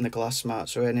I'm doing it on the glass mat,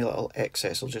 so any little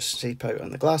excess will just seep out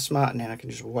on the glass mat and then I can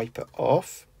just wipe it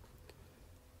off.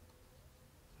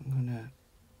 I'm going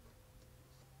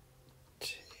to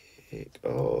take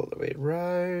all the way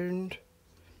round,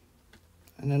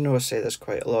 and I know I say this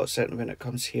quite a lot, certainly when it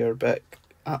comes here, but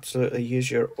absolutely use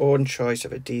your own choice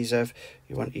of adhesive.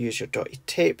 You want to use your dotty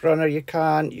tape runner, you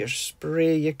can. Your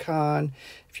spray, you can.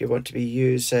 If you want to be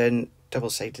using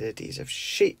double-sided adhesive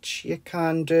sheets, you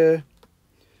can do.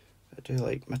 I do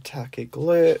like my tacky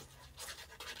glue.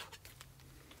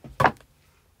 And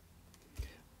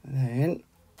then,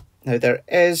 now there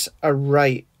is a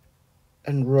right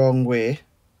and wrong way,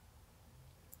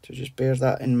 so just bear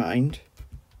that in mind.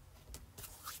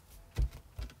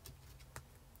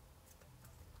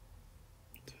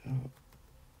 I'm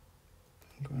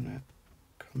going to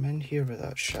come in here with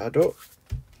that shadow,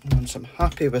 and once I'm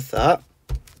happy with that,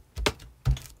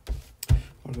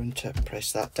 we're going to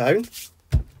press that down.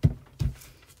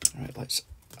 Alright, let's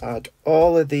add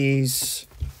all of these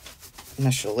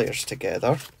initial layers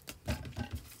together.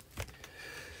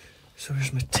 So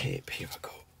here's my tape, here we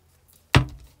go.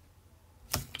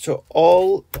 So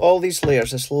all these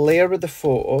layers, this layer with the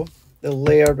photo, the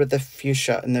layer with the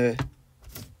fuchsia, and the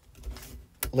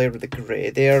layer with the grey,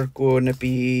 they're going to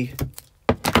be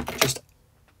just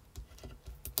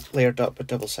layered up with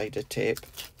double-sided tape.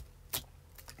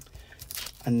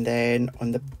 And then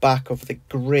on the back of the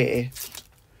grey,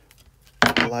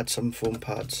 I'll add some foam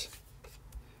pads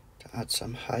to add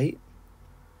some height.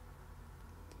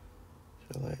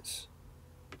 So let's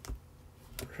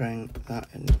bring that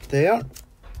in there,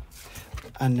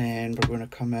 and then we're going to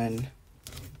come in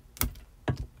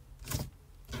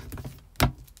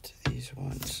to these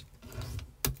ones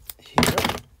here.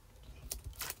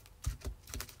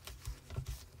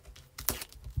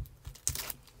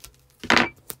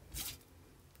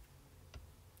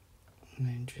 And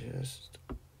then just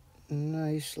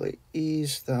nicely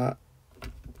ease that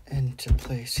into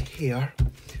place here.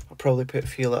 I'll probably put a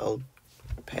few little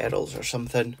petals or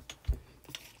something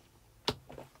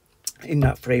in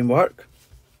that framework,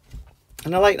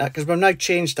 and I like that because we've now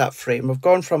changed that frame. We've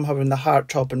gone from having the heart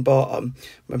top and bottom,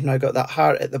 we've now got that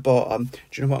heart at the bottom. Do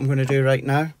you know what I'm going to do right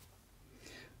now?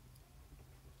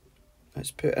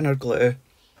 Let's put in our glue,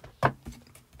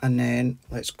 and then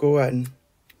let's go in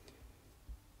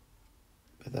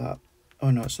with that. Oh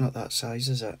no, it's not that size,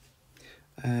 is it?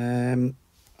 I'm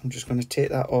just going to take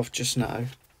that off just now.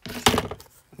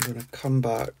 I'm going to come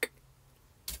back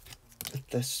with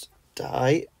this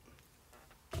die.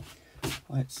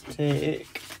 Let's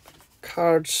take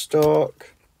cardstock.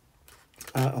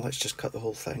 Let's just cut the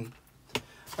whole thing.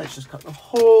 Let's just cut the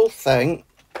whole thing.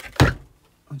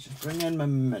 Let's just bring in my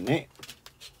mini.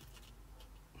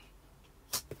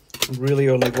 I'm really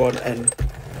only wanting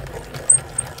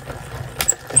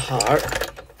the heart.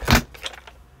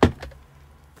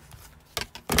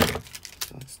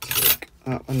 So let's take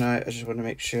that one out. I just want to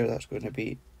make sure that's going to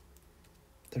be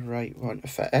the right one to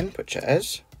fit in, which it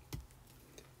is.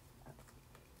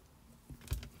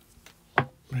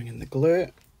 Bring in the glue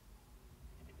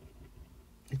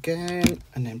again,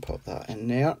 and then pop that in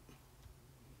there.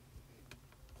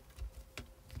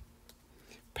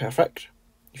 Perfect.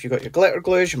 If you've got your glitter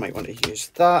glues, you might want to use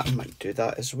that. I might do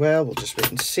that as well. We'll just wait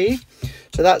and see.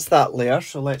 So that's that layer.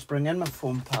 So let's bring in my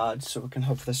foam pads so we can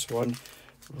have this one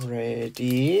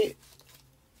ready.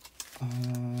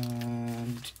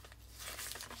 And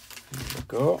there we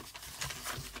go.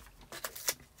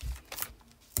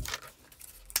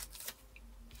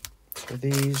 So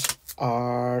these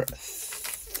are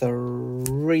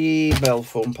 3mm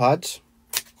foam pads,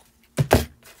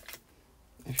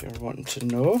 if you're wanting to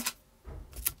know.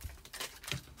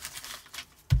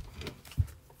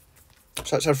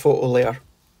 So that's our photo layer,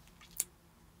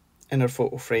 inner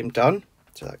photo frame done.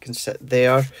 So that can sit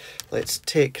there. Let's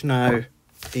take now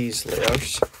these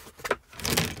layers. So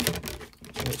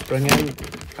let's bring in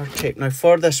our tape. Now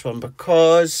for this one,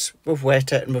 because we've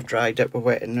wet it and we've dried it, we've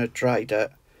wet it and we've dried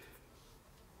it,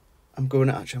 I'm going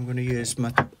to use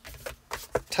my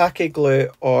tacky glue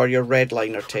or your red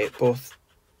liner tape. Both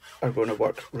are going to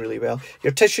work really well.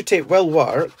 Your tissue tape will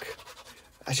work.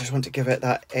 I just want to give it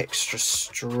that extra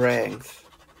strength,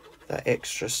 that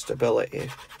extra stability.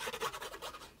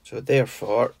 So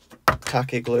therefore,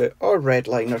 tacky glue or red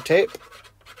liner tape.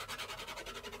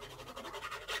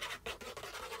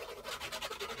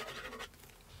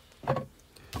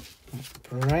 Let's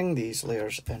bring these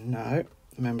layers in now.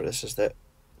 Remember, this is the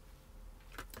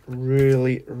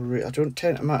really, I don't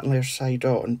tend to mat layer side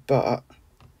on, but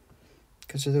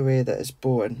because of the way that it's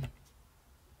bowing,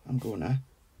 I'm gonna.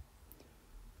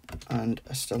 And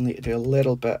I still need to do a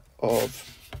little bit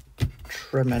of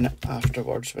trimming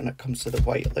afterwards when it comes to the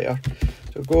white layer.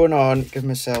 So going on, give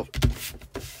myself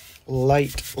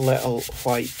light little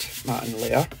white matting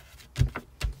layer.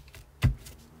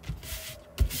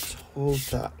 Let's hold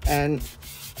that in, and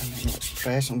then let's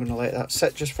press. I'm going to let that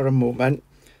sit just for a moment.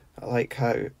 I like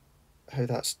how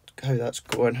that's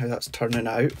going, how that's turning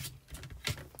out.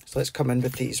 So let's come in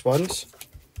with these ones.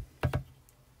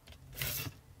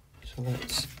 So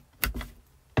let's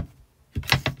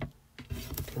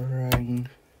bring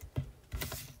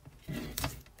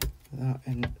that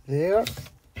in there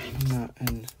and that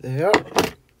in there.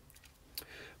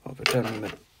 What we've done on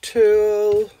the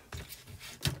tool.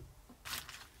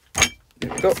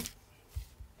 There we go.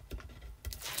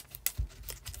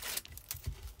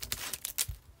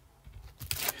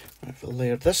 I've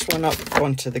layered this one up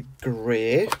onto the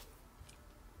grey.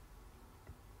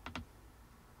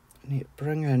 I need to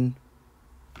bring in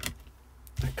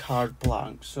a card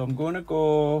blank, so I'm going to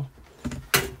go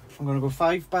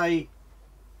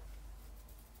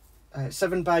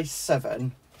 7 by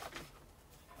 7,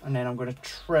 and then I'm going to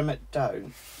trim it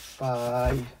down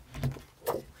by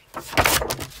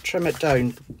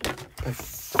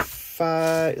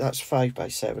 5. That's 5 by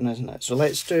 7, isn't it? So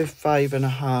let's do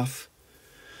 5.5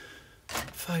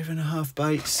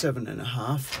 by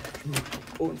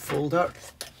 7.5. Own folder.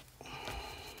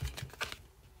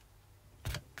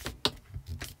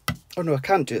 Oh no, I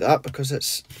can't do that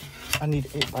because I need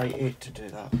 8 by 8 to do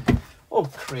that. Oh,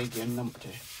 Craig, you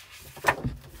numpty.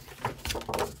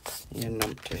 You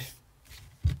numpty.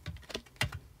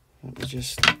 Let me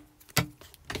just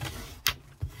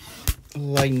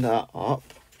line that up.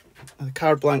 The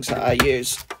card blanks that I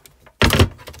use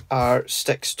are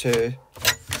Stix2,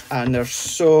 and they're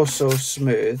so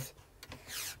smooth.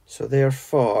 So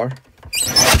therefore,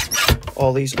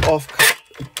 all these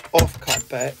off-cut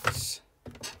bits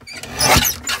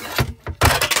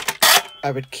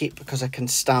I would keep because I can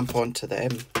stamp onto them.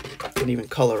 I can even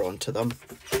colour onto them.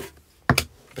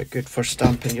 But good for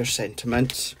stamping your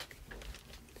sentiments.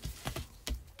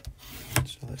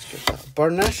 So let's give that a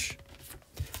burnish.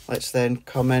 Let's then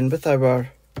come in with our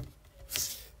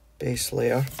base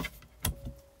layer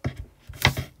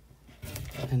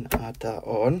and add that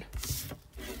on.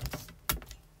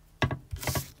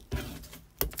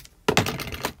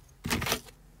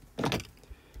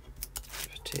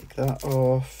 Take that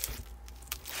off.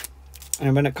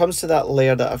 And when it comes to that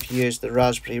layer that I've used, the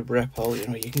raspberry ripple, you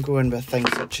know, you can go in with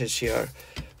things such as your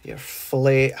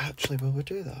flake. Actually, will we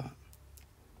do that?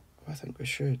 Oh, I think we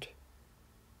should.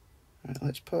 Right,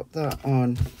 let's pop that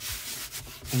on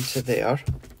into there.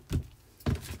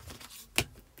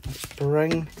 Let's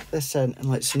bring this in and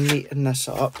let's neaten this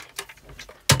up.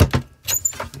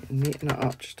 Neaten it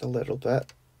up just a little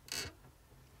bit.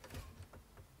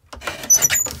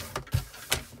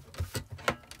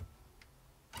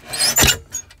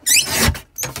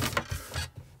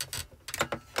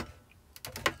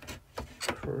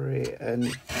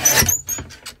 in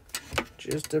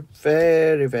just a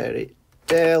very, very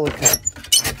delicate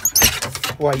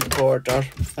white border.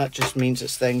 That just means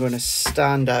it's then going to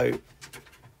stand out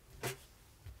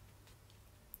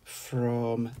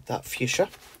from that fuchsia,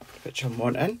 which I'm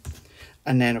wanting.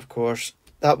 And then of course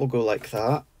that will go like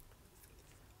that,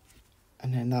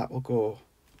 and then that will go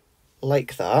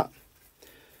like that.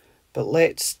 But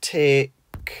let's take,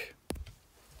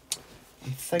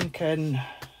 I'm thinking,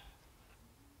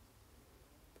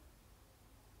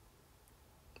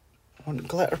 I want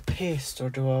glitter paste or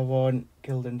do I want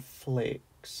gilding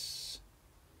flakes?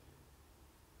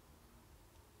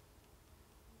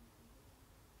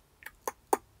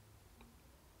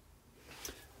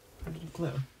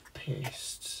 Glitter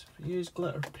paste. Use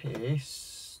glitter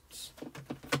paste.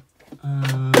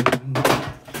 I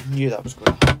knew that was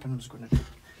going to happen. I was going to,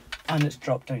 and it's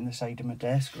dropped down the side of my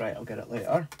desk. Right, I'll get it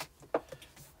later.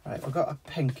 Right, I've got a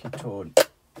pinky tone.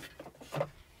 So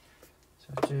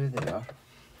I do there.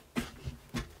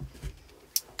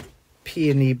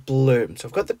 Peony Bloom. So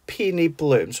I've got the Peony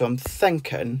Bloom. So I'm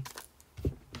thinking,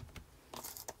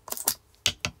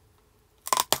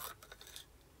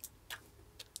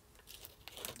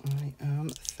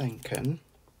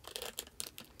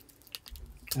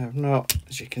 I've not,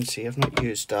 as you can see, I've not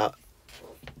used that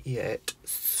yet.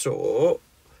 So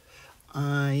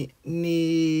I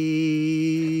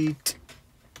need,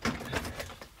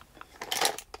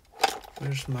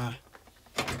 where's my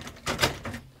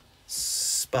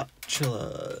spatulas?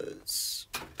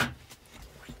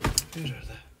 Where are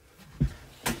they?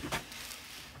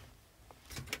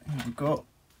 There we go.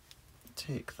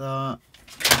 Take that.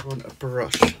 I want a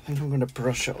brush. I think I'm going to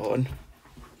brush it on.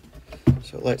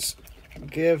 So let's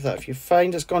give that. If you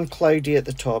find it's gone cloudy at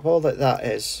the top, all that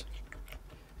is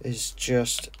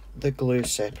just the glue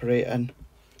separating.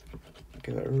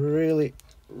 Give it a really,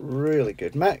 really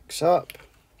good mix up.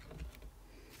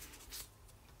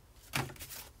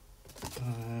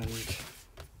 And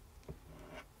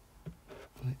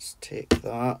let's take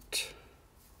that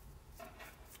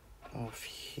off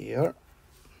here.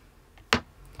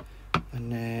 And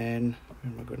then,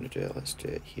 where am I going to do it? Let's do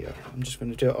it here. I'm just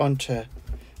going to do it onto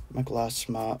my glass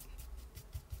mat,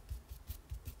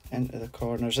 into the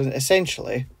corners, and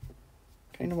essentially,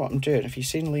 kind of what I'm doing. If you've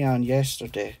seen Leanne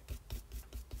yesterday,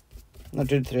 I'm not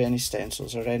doing through any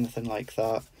stencils or anything like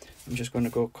that. I'm just going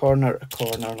to go corner to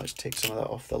corner. Let's take some of that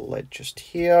off the lid just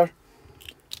here.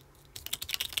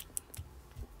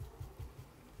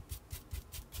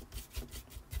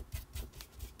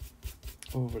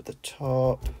 Over the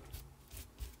top.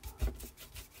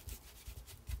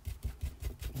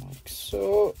 Like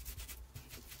so.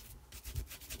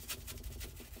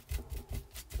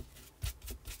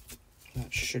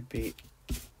 That should be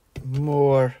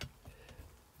more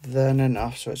than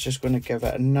enough, so it's just going to give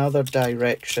it another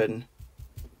direction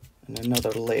and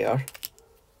another layer.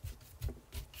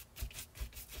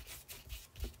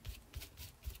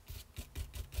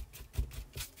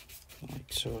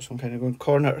 Like so. So I'm kind of going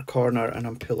corner to corner and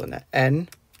I'm pulling it in.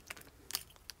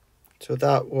 So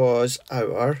that was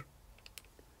our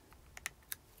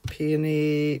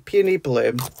Peony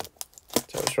Bloom.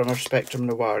 So it's from our Spectrum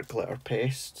Noir glitter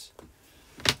paste.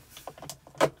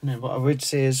 And then what I would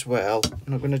say as well,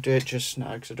 I'm not going to do it just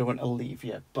now because I don't want to leave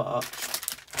yet, but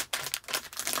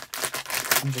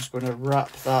I'm just going to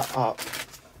wrap that up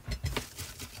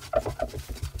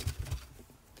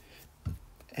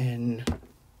in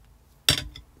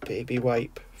baby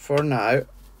wipe for now.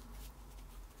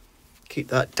 Keep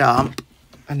that damp,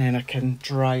 and then I can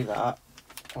dry that,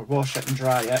 or wash it and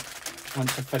dry it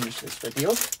once I finish this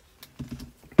video. So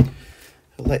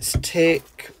let's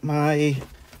take my,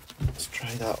 let's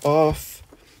dry that off.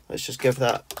 Let's just give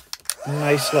that a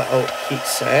nice little heat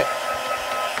set.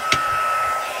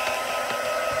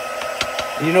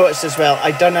 You notice as well,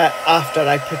 I done it after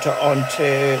I put it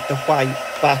onto the white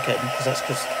backing, because that's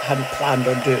because I hadn't planned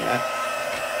on doing it.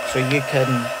 So you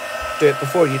can do it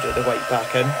before you do the white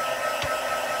backing.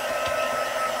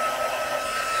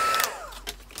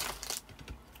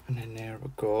 And then there we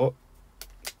go.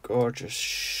 Gorgeous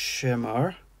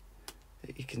shimmer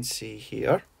that you can see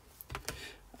here.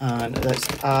 And let's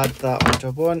add that on. Do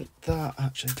I want that?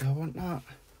 Actually, do I want that?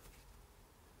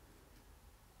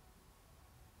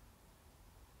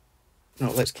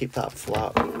 No, let's keep that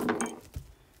flat. I'm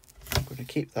going to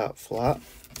keep that flat.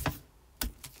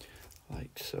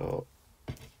 Like so.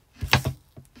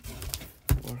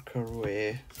 Work our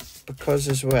way. Because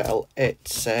as well,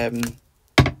 it's the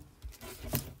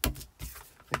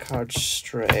card's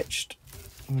stretched.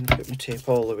 I'm going to put my tape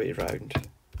all the way around.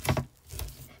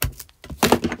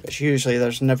 It's usually,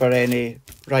 there's never any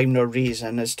rhyme or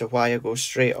reason as to why I go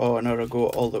straight on or I go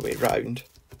all the way round.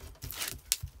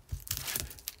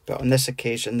 But on this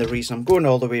occasion, the reason I'm going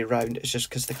all the way round is just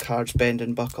because the card's bend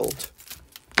and buckled.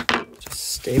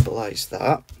 Just stabilise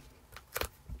that.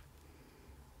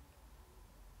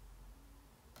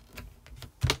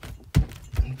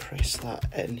 And press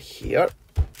that in here.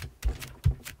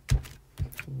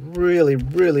 Really,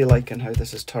 really liking how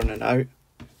this is turning out.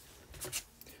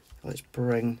 Let's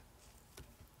bring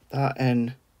that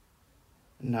in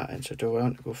and that in. So do I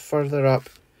want to go further up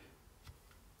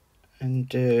and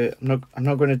do, I'm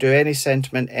not going to do any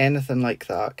sentiment, anything like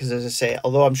that, because as I say,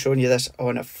 although I'm showing you this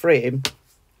on a frame,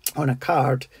 on a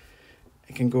card,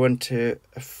 it can go into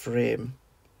a frame.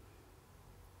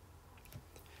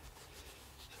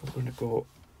 So we're going to go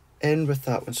in with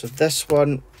that one. So this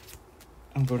one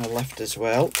I'm going to lift as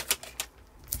well.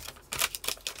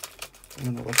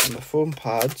 I'm going to lift on the foam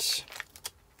pads.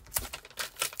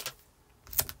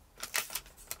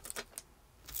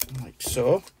 Like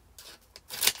so.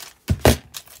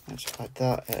 Let's add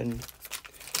that in.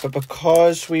 But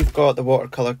because we've got the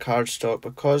watercolour cardstock,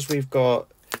 because we've got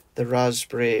the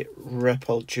Raspberry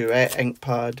Ripple Duet ink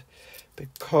pad,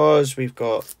 because we've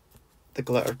got the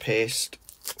glitter paste,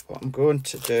 what I'm going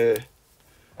to do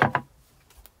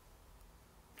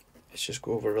is just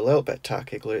go over a little bit of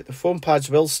tacky glue. The foam pads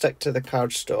will stick to the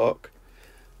cardstock,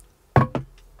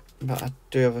 but I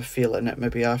do have a feeling that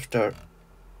maybe after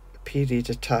a period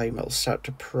of time it'll start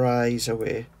to prise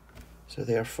away. So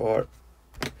therefore,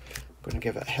 I'm going to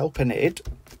give it a helping aid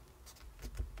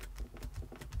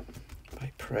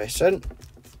by pressing,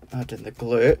 adding the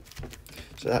glue.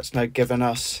 So that's now given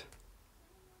us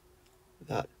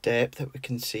that depth that we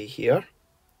can see here.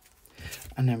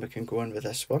 And then we can go in with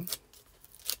this one.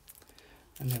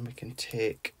 And then we can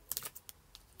take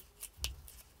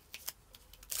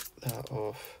that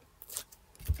off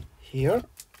here.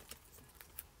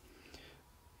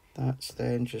 That's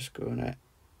then just going to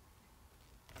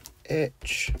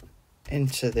etch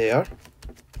into there.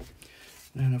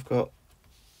 And then I've got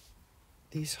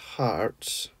these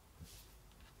hearts.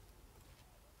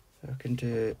 So I can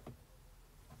do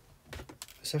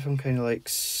as if I'm kind of like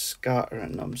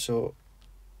scattering them. So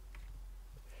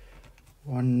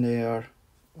one there,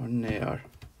 one there.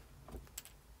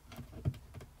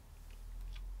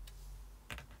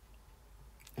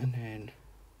 And then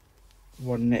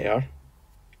one there.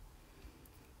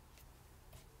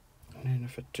 And then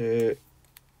if I do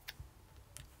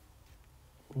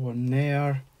one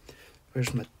there,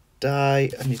 where's my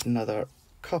die? I need another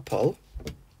couple.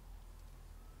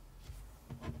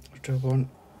 Or do I want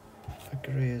a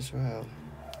grey as well?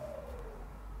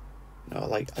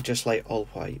 No, I just like all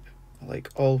white. I like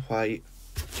all white.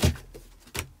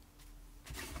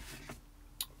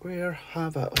 Where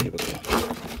have I? Oh, here we go.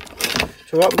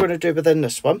 So what I'm going to do within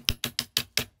this one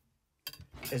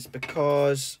is,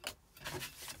 because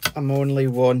I'm only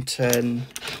wanting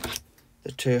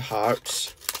the two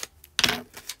hearts,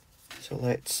 so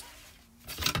let's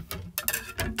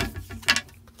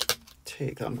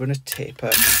take that. I'm going to tape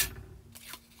it.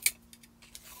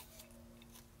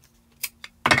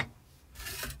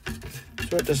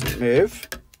 So it doesn't move.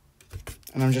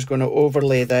 And I'm just going to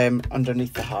overlay them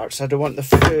underneath the hearts. I don't want the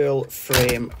full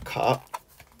frame cut.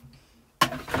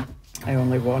 I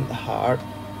only want the heart.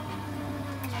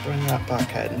 Let's bring that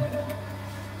back in.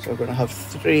 So we're going to have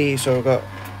three. So we've got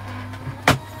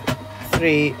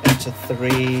 3 into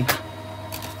 3.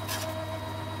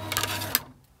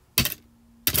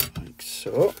 Like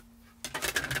so.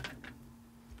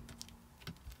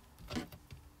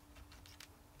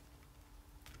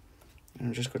 And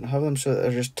I'm just going to have them so that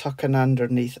they're just tucking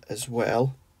underneath as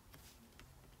well.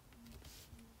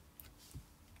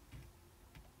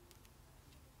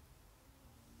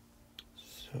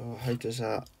 So how does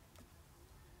that,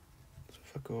 so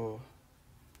if I go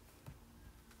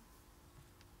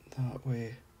that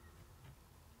way,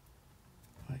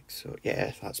 like so,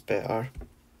 yeah, that's better.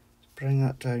 Let's bring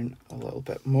that down a little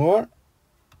bit more,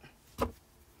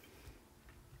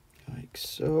 like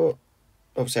so.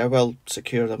 Obviously I will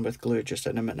secure them with glue just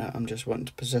in a minute. I'm just wanting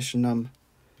to position them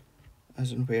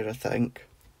as and where I think.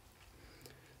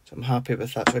 So I'm happy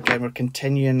with that. So again, we're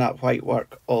continuing that white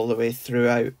work all the way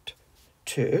throughout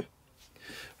too.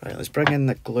 Right, let's bring in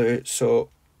the glue. So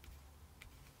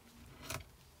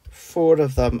 4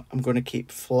 of them I'm going to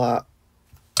keep flat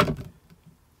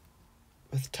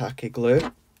with tacky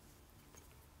glue.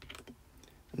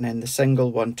 And then the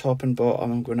single one, top and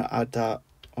bottom, I'm going to add that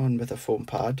on with a foam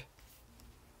pad.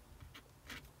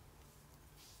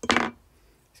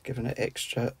 It's giving it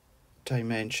extra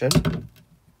dimension.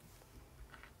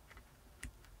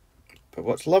 But But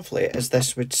what's lovely is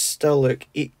this would still look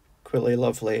equally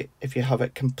lovely if you have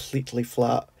it completely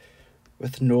flat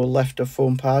with no lift of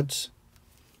foam pads,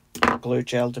 glue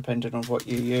gel, depending on what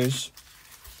you use.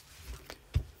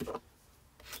 So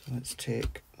let's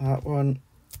take that one,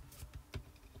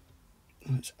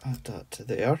 let's add that to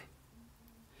there,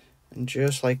 and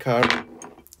just like our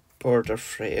border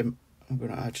frame, I'm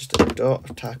going to add just a dot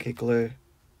of tacky glue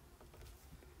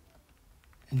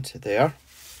into there.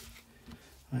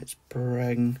 Let's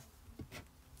bring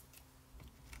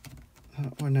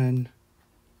that one in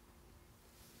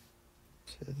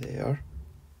to there,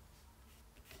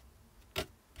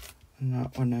 and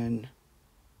that one in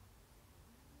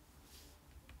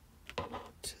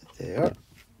to there.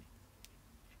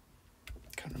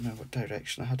 Can't remember what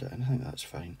direction I had it in, I think that's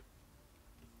fine.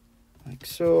 Like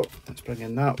so. Let's bring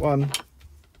in that one.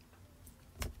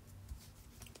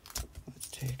 Let's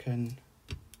take in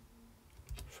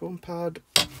foam pad,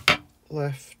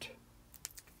 lift.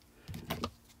 I'm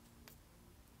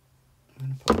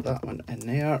going to put that one in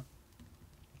there.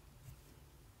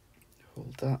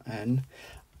 Hold that in.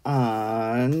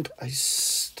 And I'm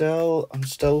still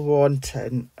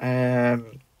wanting,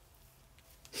 I've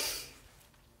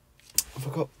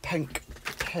got pink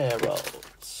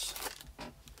pearls.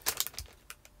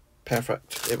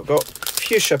 Perfect, there we go.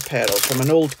 Fuchsia pearls from an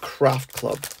old craft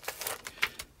club.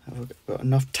 I've got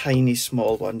enough tiny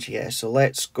small ones, yeah, so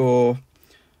let's go.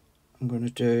 I'm going to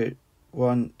do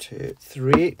 1, 2,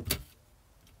 3.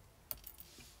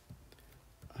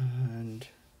 And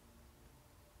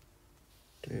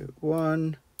do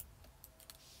 1,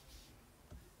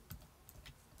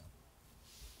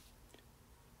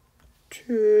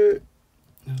 2.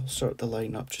 I'll sort the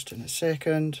line up just in a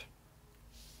second.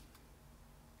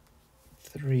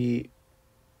 3.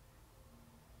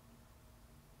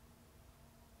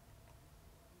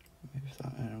 Move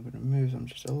that in. I'm going to move them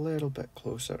just a little bit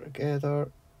closer together.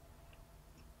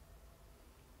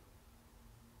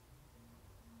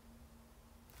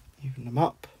 Even them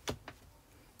up.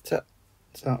 That's it.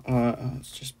 That's that.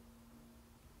 Let's just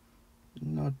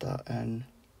nod that in.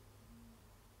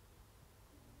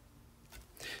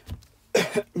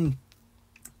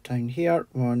 Down here,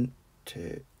 1,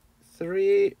 2,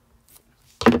 3.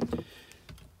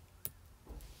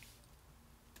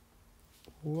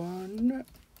 1,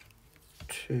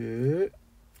 2,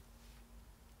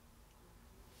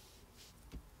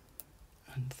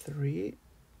 and 3.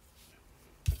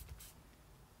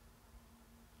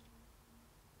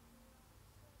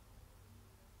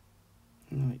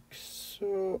 Like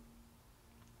so.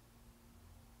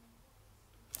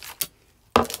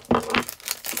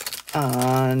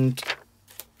 And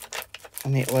I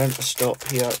need to learn to stop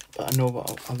here, but I know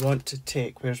what I want to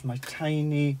take. Where's my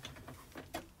tiny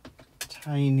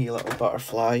little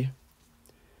butterfly?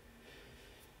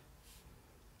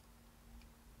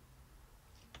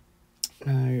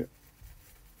 Now,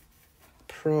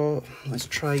 let's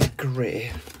try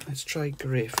grey. Let's try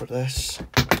grey for this.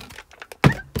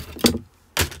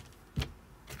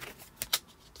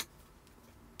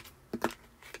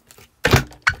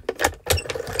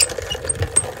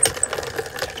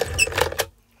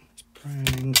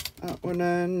 One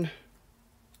in.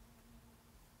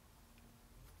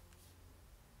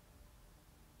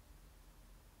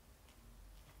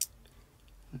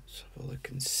 Let's have a look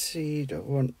and see. Do I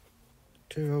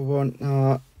want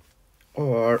that,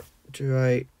 or do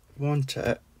I want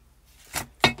it,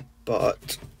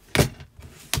 but I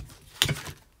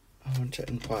want it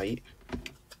in white?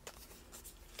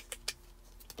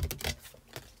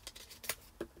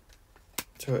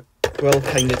 So it will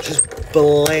kind of just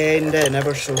blend in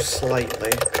ever so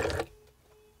slightly.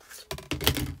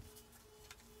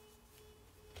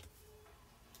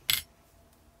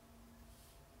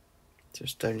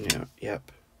 Just down there,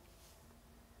 yep.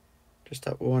 Just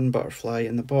that one butterfly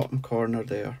in the bottom corner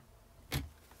there.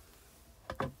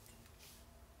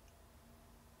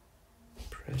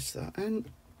 Press that in.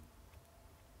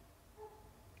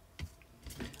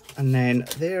 And then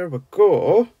there we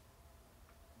go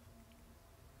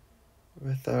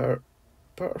with our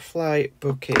butterfly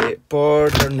bouquet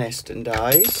border nesting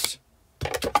dies.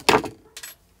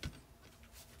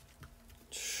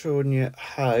 Showing you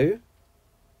how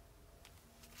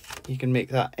you can make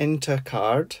that into a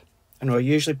card. I know I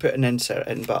usually put an insert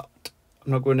in, but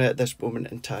I'm not going to at this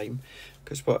moment in time,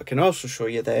 because what I can also show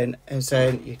you then is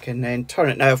then you can then turn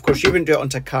it. Now, of course, you wouldn't do it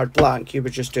onto a card blank, you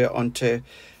would just do it onto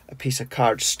a piece of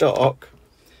card stock,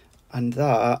 and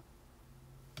that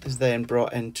is then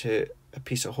brought into a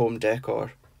piece of home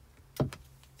decor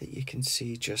that you can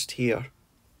see just here.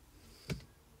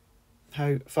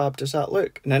 How fab does that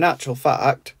look? And in actual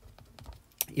fact,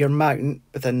 your mount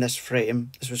within this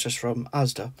frame, this was just from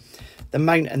Asda, the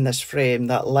mount in this frame,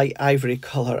 that light ivory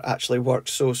colour actually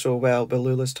works so well with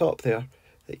Lula's top there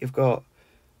that you've got.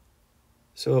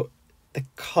 So the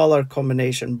colour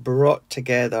combination brought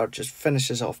together just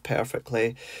finishes off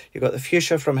perfectly. You've got the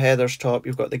fuchsia from Heather's top,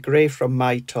 you've got the grey from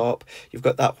my top, you've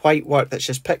got that white work that's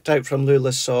just picked out from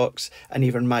Lula's socks and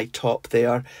even my top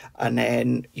there, and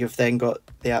then you've then got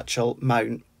the actual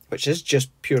mount, which is just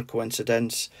pure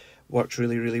coincidence, works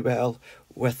really well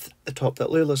with the top that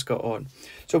Lula's got on.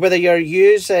 So whether you're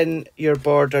using your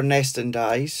border nesting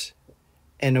dies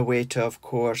in a way to, of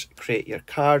course, create your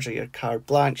cards or your card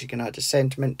blanks, you can add a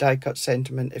sentiment, die cut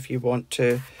sentiment if you want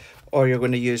to, or you're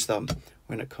going to use them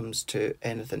when it comes to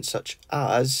anything such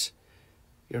as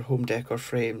your home decor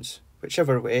frames.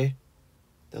 Whichever way,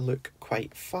 they look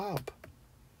quite fab.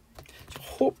 So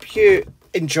hope you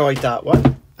enjoyed that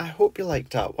one. I hope you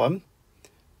liked that one.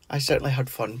 I certainly had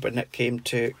fun when it came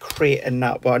to creating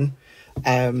that one.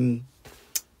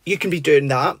 You can be doing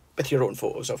that with your own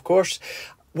photos, of course,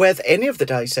 with any of the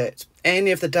die sets,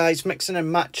 any of the dies mixing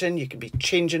and matching. You can be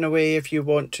changing away if you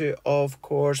want to, of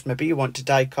course. Maybe you want to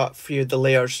die cut a few of the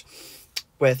layers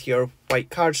with your white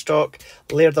cardstock,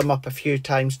 layer them up a few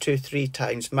times, 2-3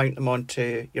 times, mount them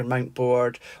onto your mount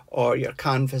board or your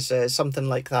canvases, something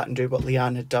like that, and do what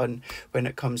Leanne had done when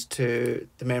it comes to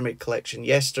the Mermaid collection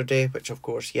yesterday, which of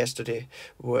course yesterday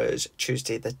was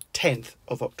Tuesday the 10th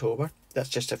of October. That's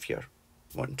just if you're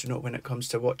wanting to know when it comes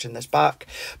to watching this back.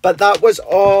 But that was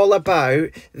all about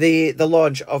the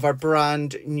launch of our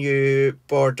brand new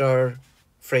border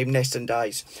frame nesting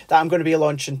dies that I'm going to be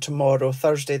launching tomorrow,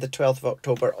 Thursday the 12th of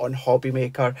October, on Hobby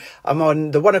Maker. I'm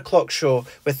on the 1 o'clock show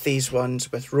with these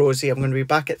ones with Rosie. I'm going to be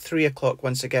back at 3 o'clock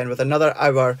once again with another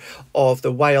hour of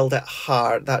the Wild at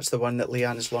Heart. That's the one that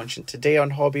Leanne is launching today on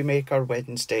Hobby Maker,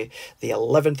 Wednesday the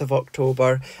 11th of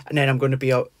October, and then I'm going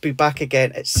to be back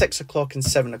again at 6 o'clock and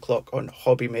 7 o'clock on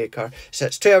Hobby Maker. So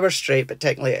it's 2 hours straight, but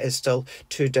technically it is still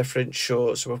 2 different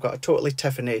shows. So we've got a Totally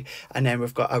Tiffany, and then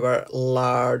we've got our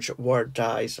large word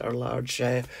dies, our large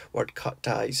word cut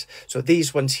dies. So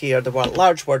these ones here, the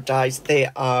large word dies, they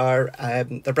are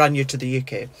they're brand new to the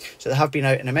UK. So they have been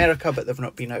out in America, but they've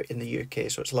not been out in the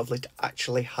UK. So it's lovely to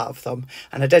actually have them.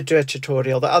 And I did do a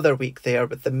tutorial the other week there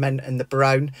with the mint and the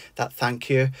brown, that thank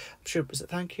you. I'm sure, was it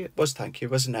thank you? It was thank you,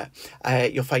 wasn't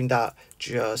it? You'll find that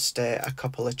just a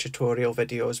couple of tutorial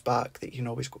videos back that you can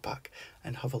always go back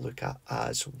and have a look at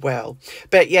as well.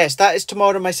 But yes, that is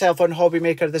tomorrow myself on Hobby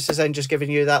Maker. This is I'm just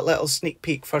giving you that little sneak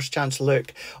peek, first chance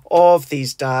look of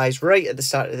these dies. Right at the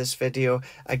start of this video,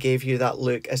 I gave you that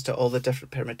look as to all the different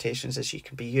permutations as you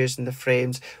can be using the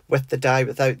frames with the die,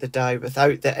 without the die,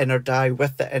 without the inner die,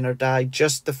 with the inner die,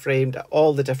 just the framed,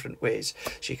 all the different ways.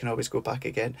 So you can always go back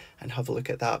again and have a look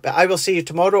at that. But I will see you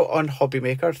tomorrow on Hobby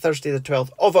Maker, Thursday the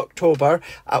 12th of October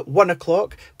at 1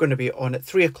 o'clock. Going to be on at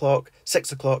 3 o'clock,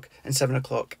 6 o'clock and 7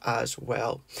 o'clock as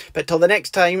well. But till the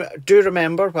next time, do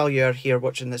remember while you're here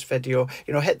watching this video,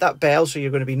 you know, hit that bell so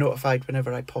you're going to be notified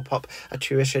whenever I pop up a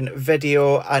tuition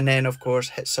video, and then of course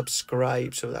hit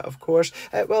subscribe so that of course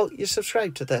well, you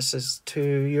subscribe to this as to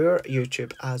your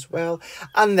YouTube as well,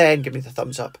 and then give me the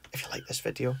thumbs up if you like this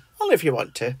video, only if you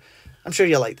want to. I'm sure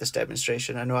you like this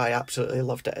demonstration. I know I absolutely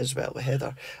loved it as well with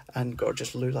Heather and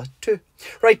gorgeous Lula too.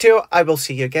 Right, too, I will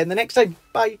see you again the next time.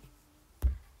 Bye.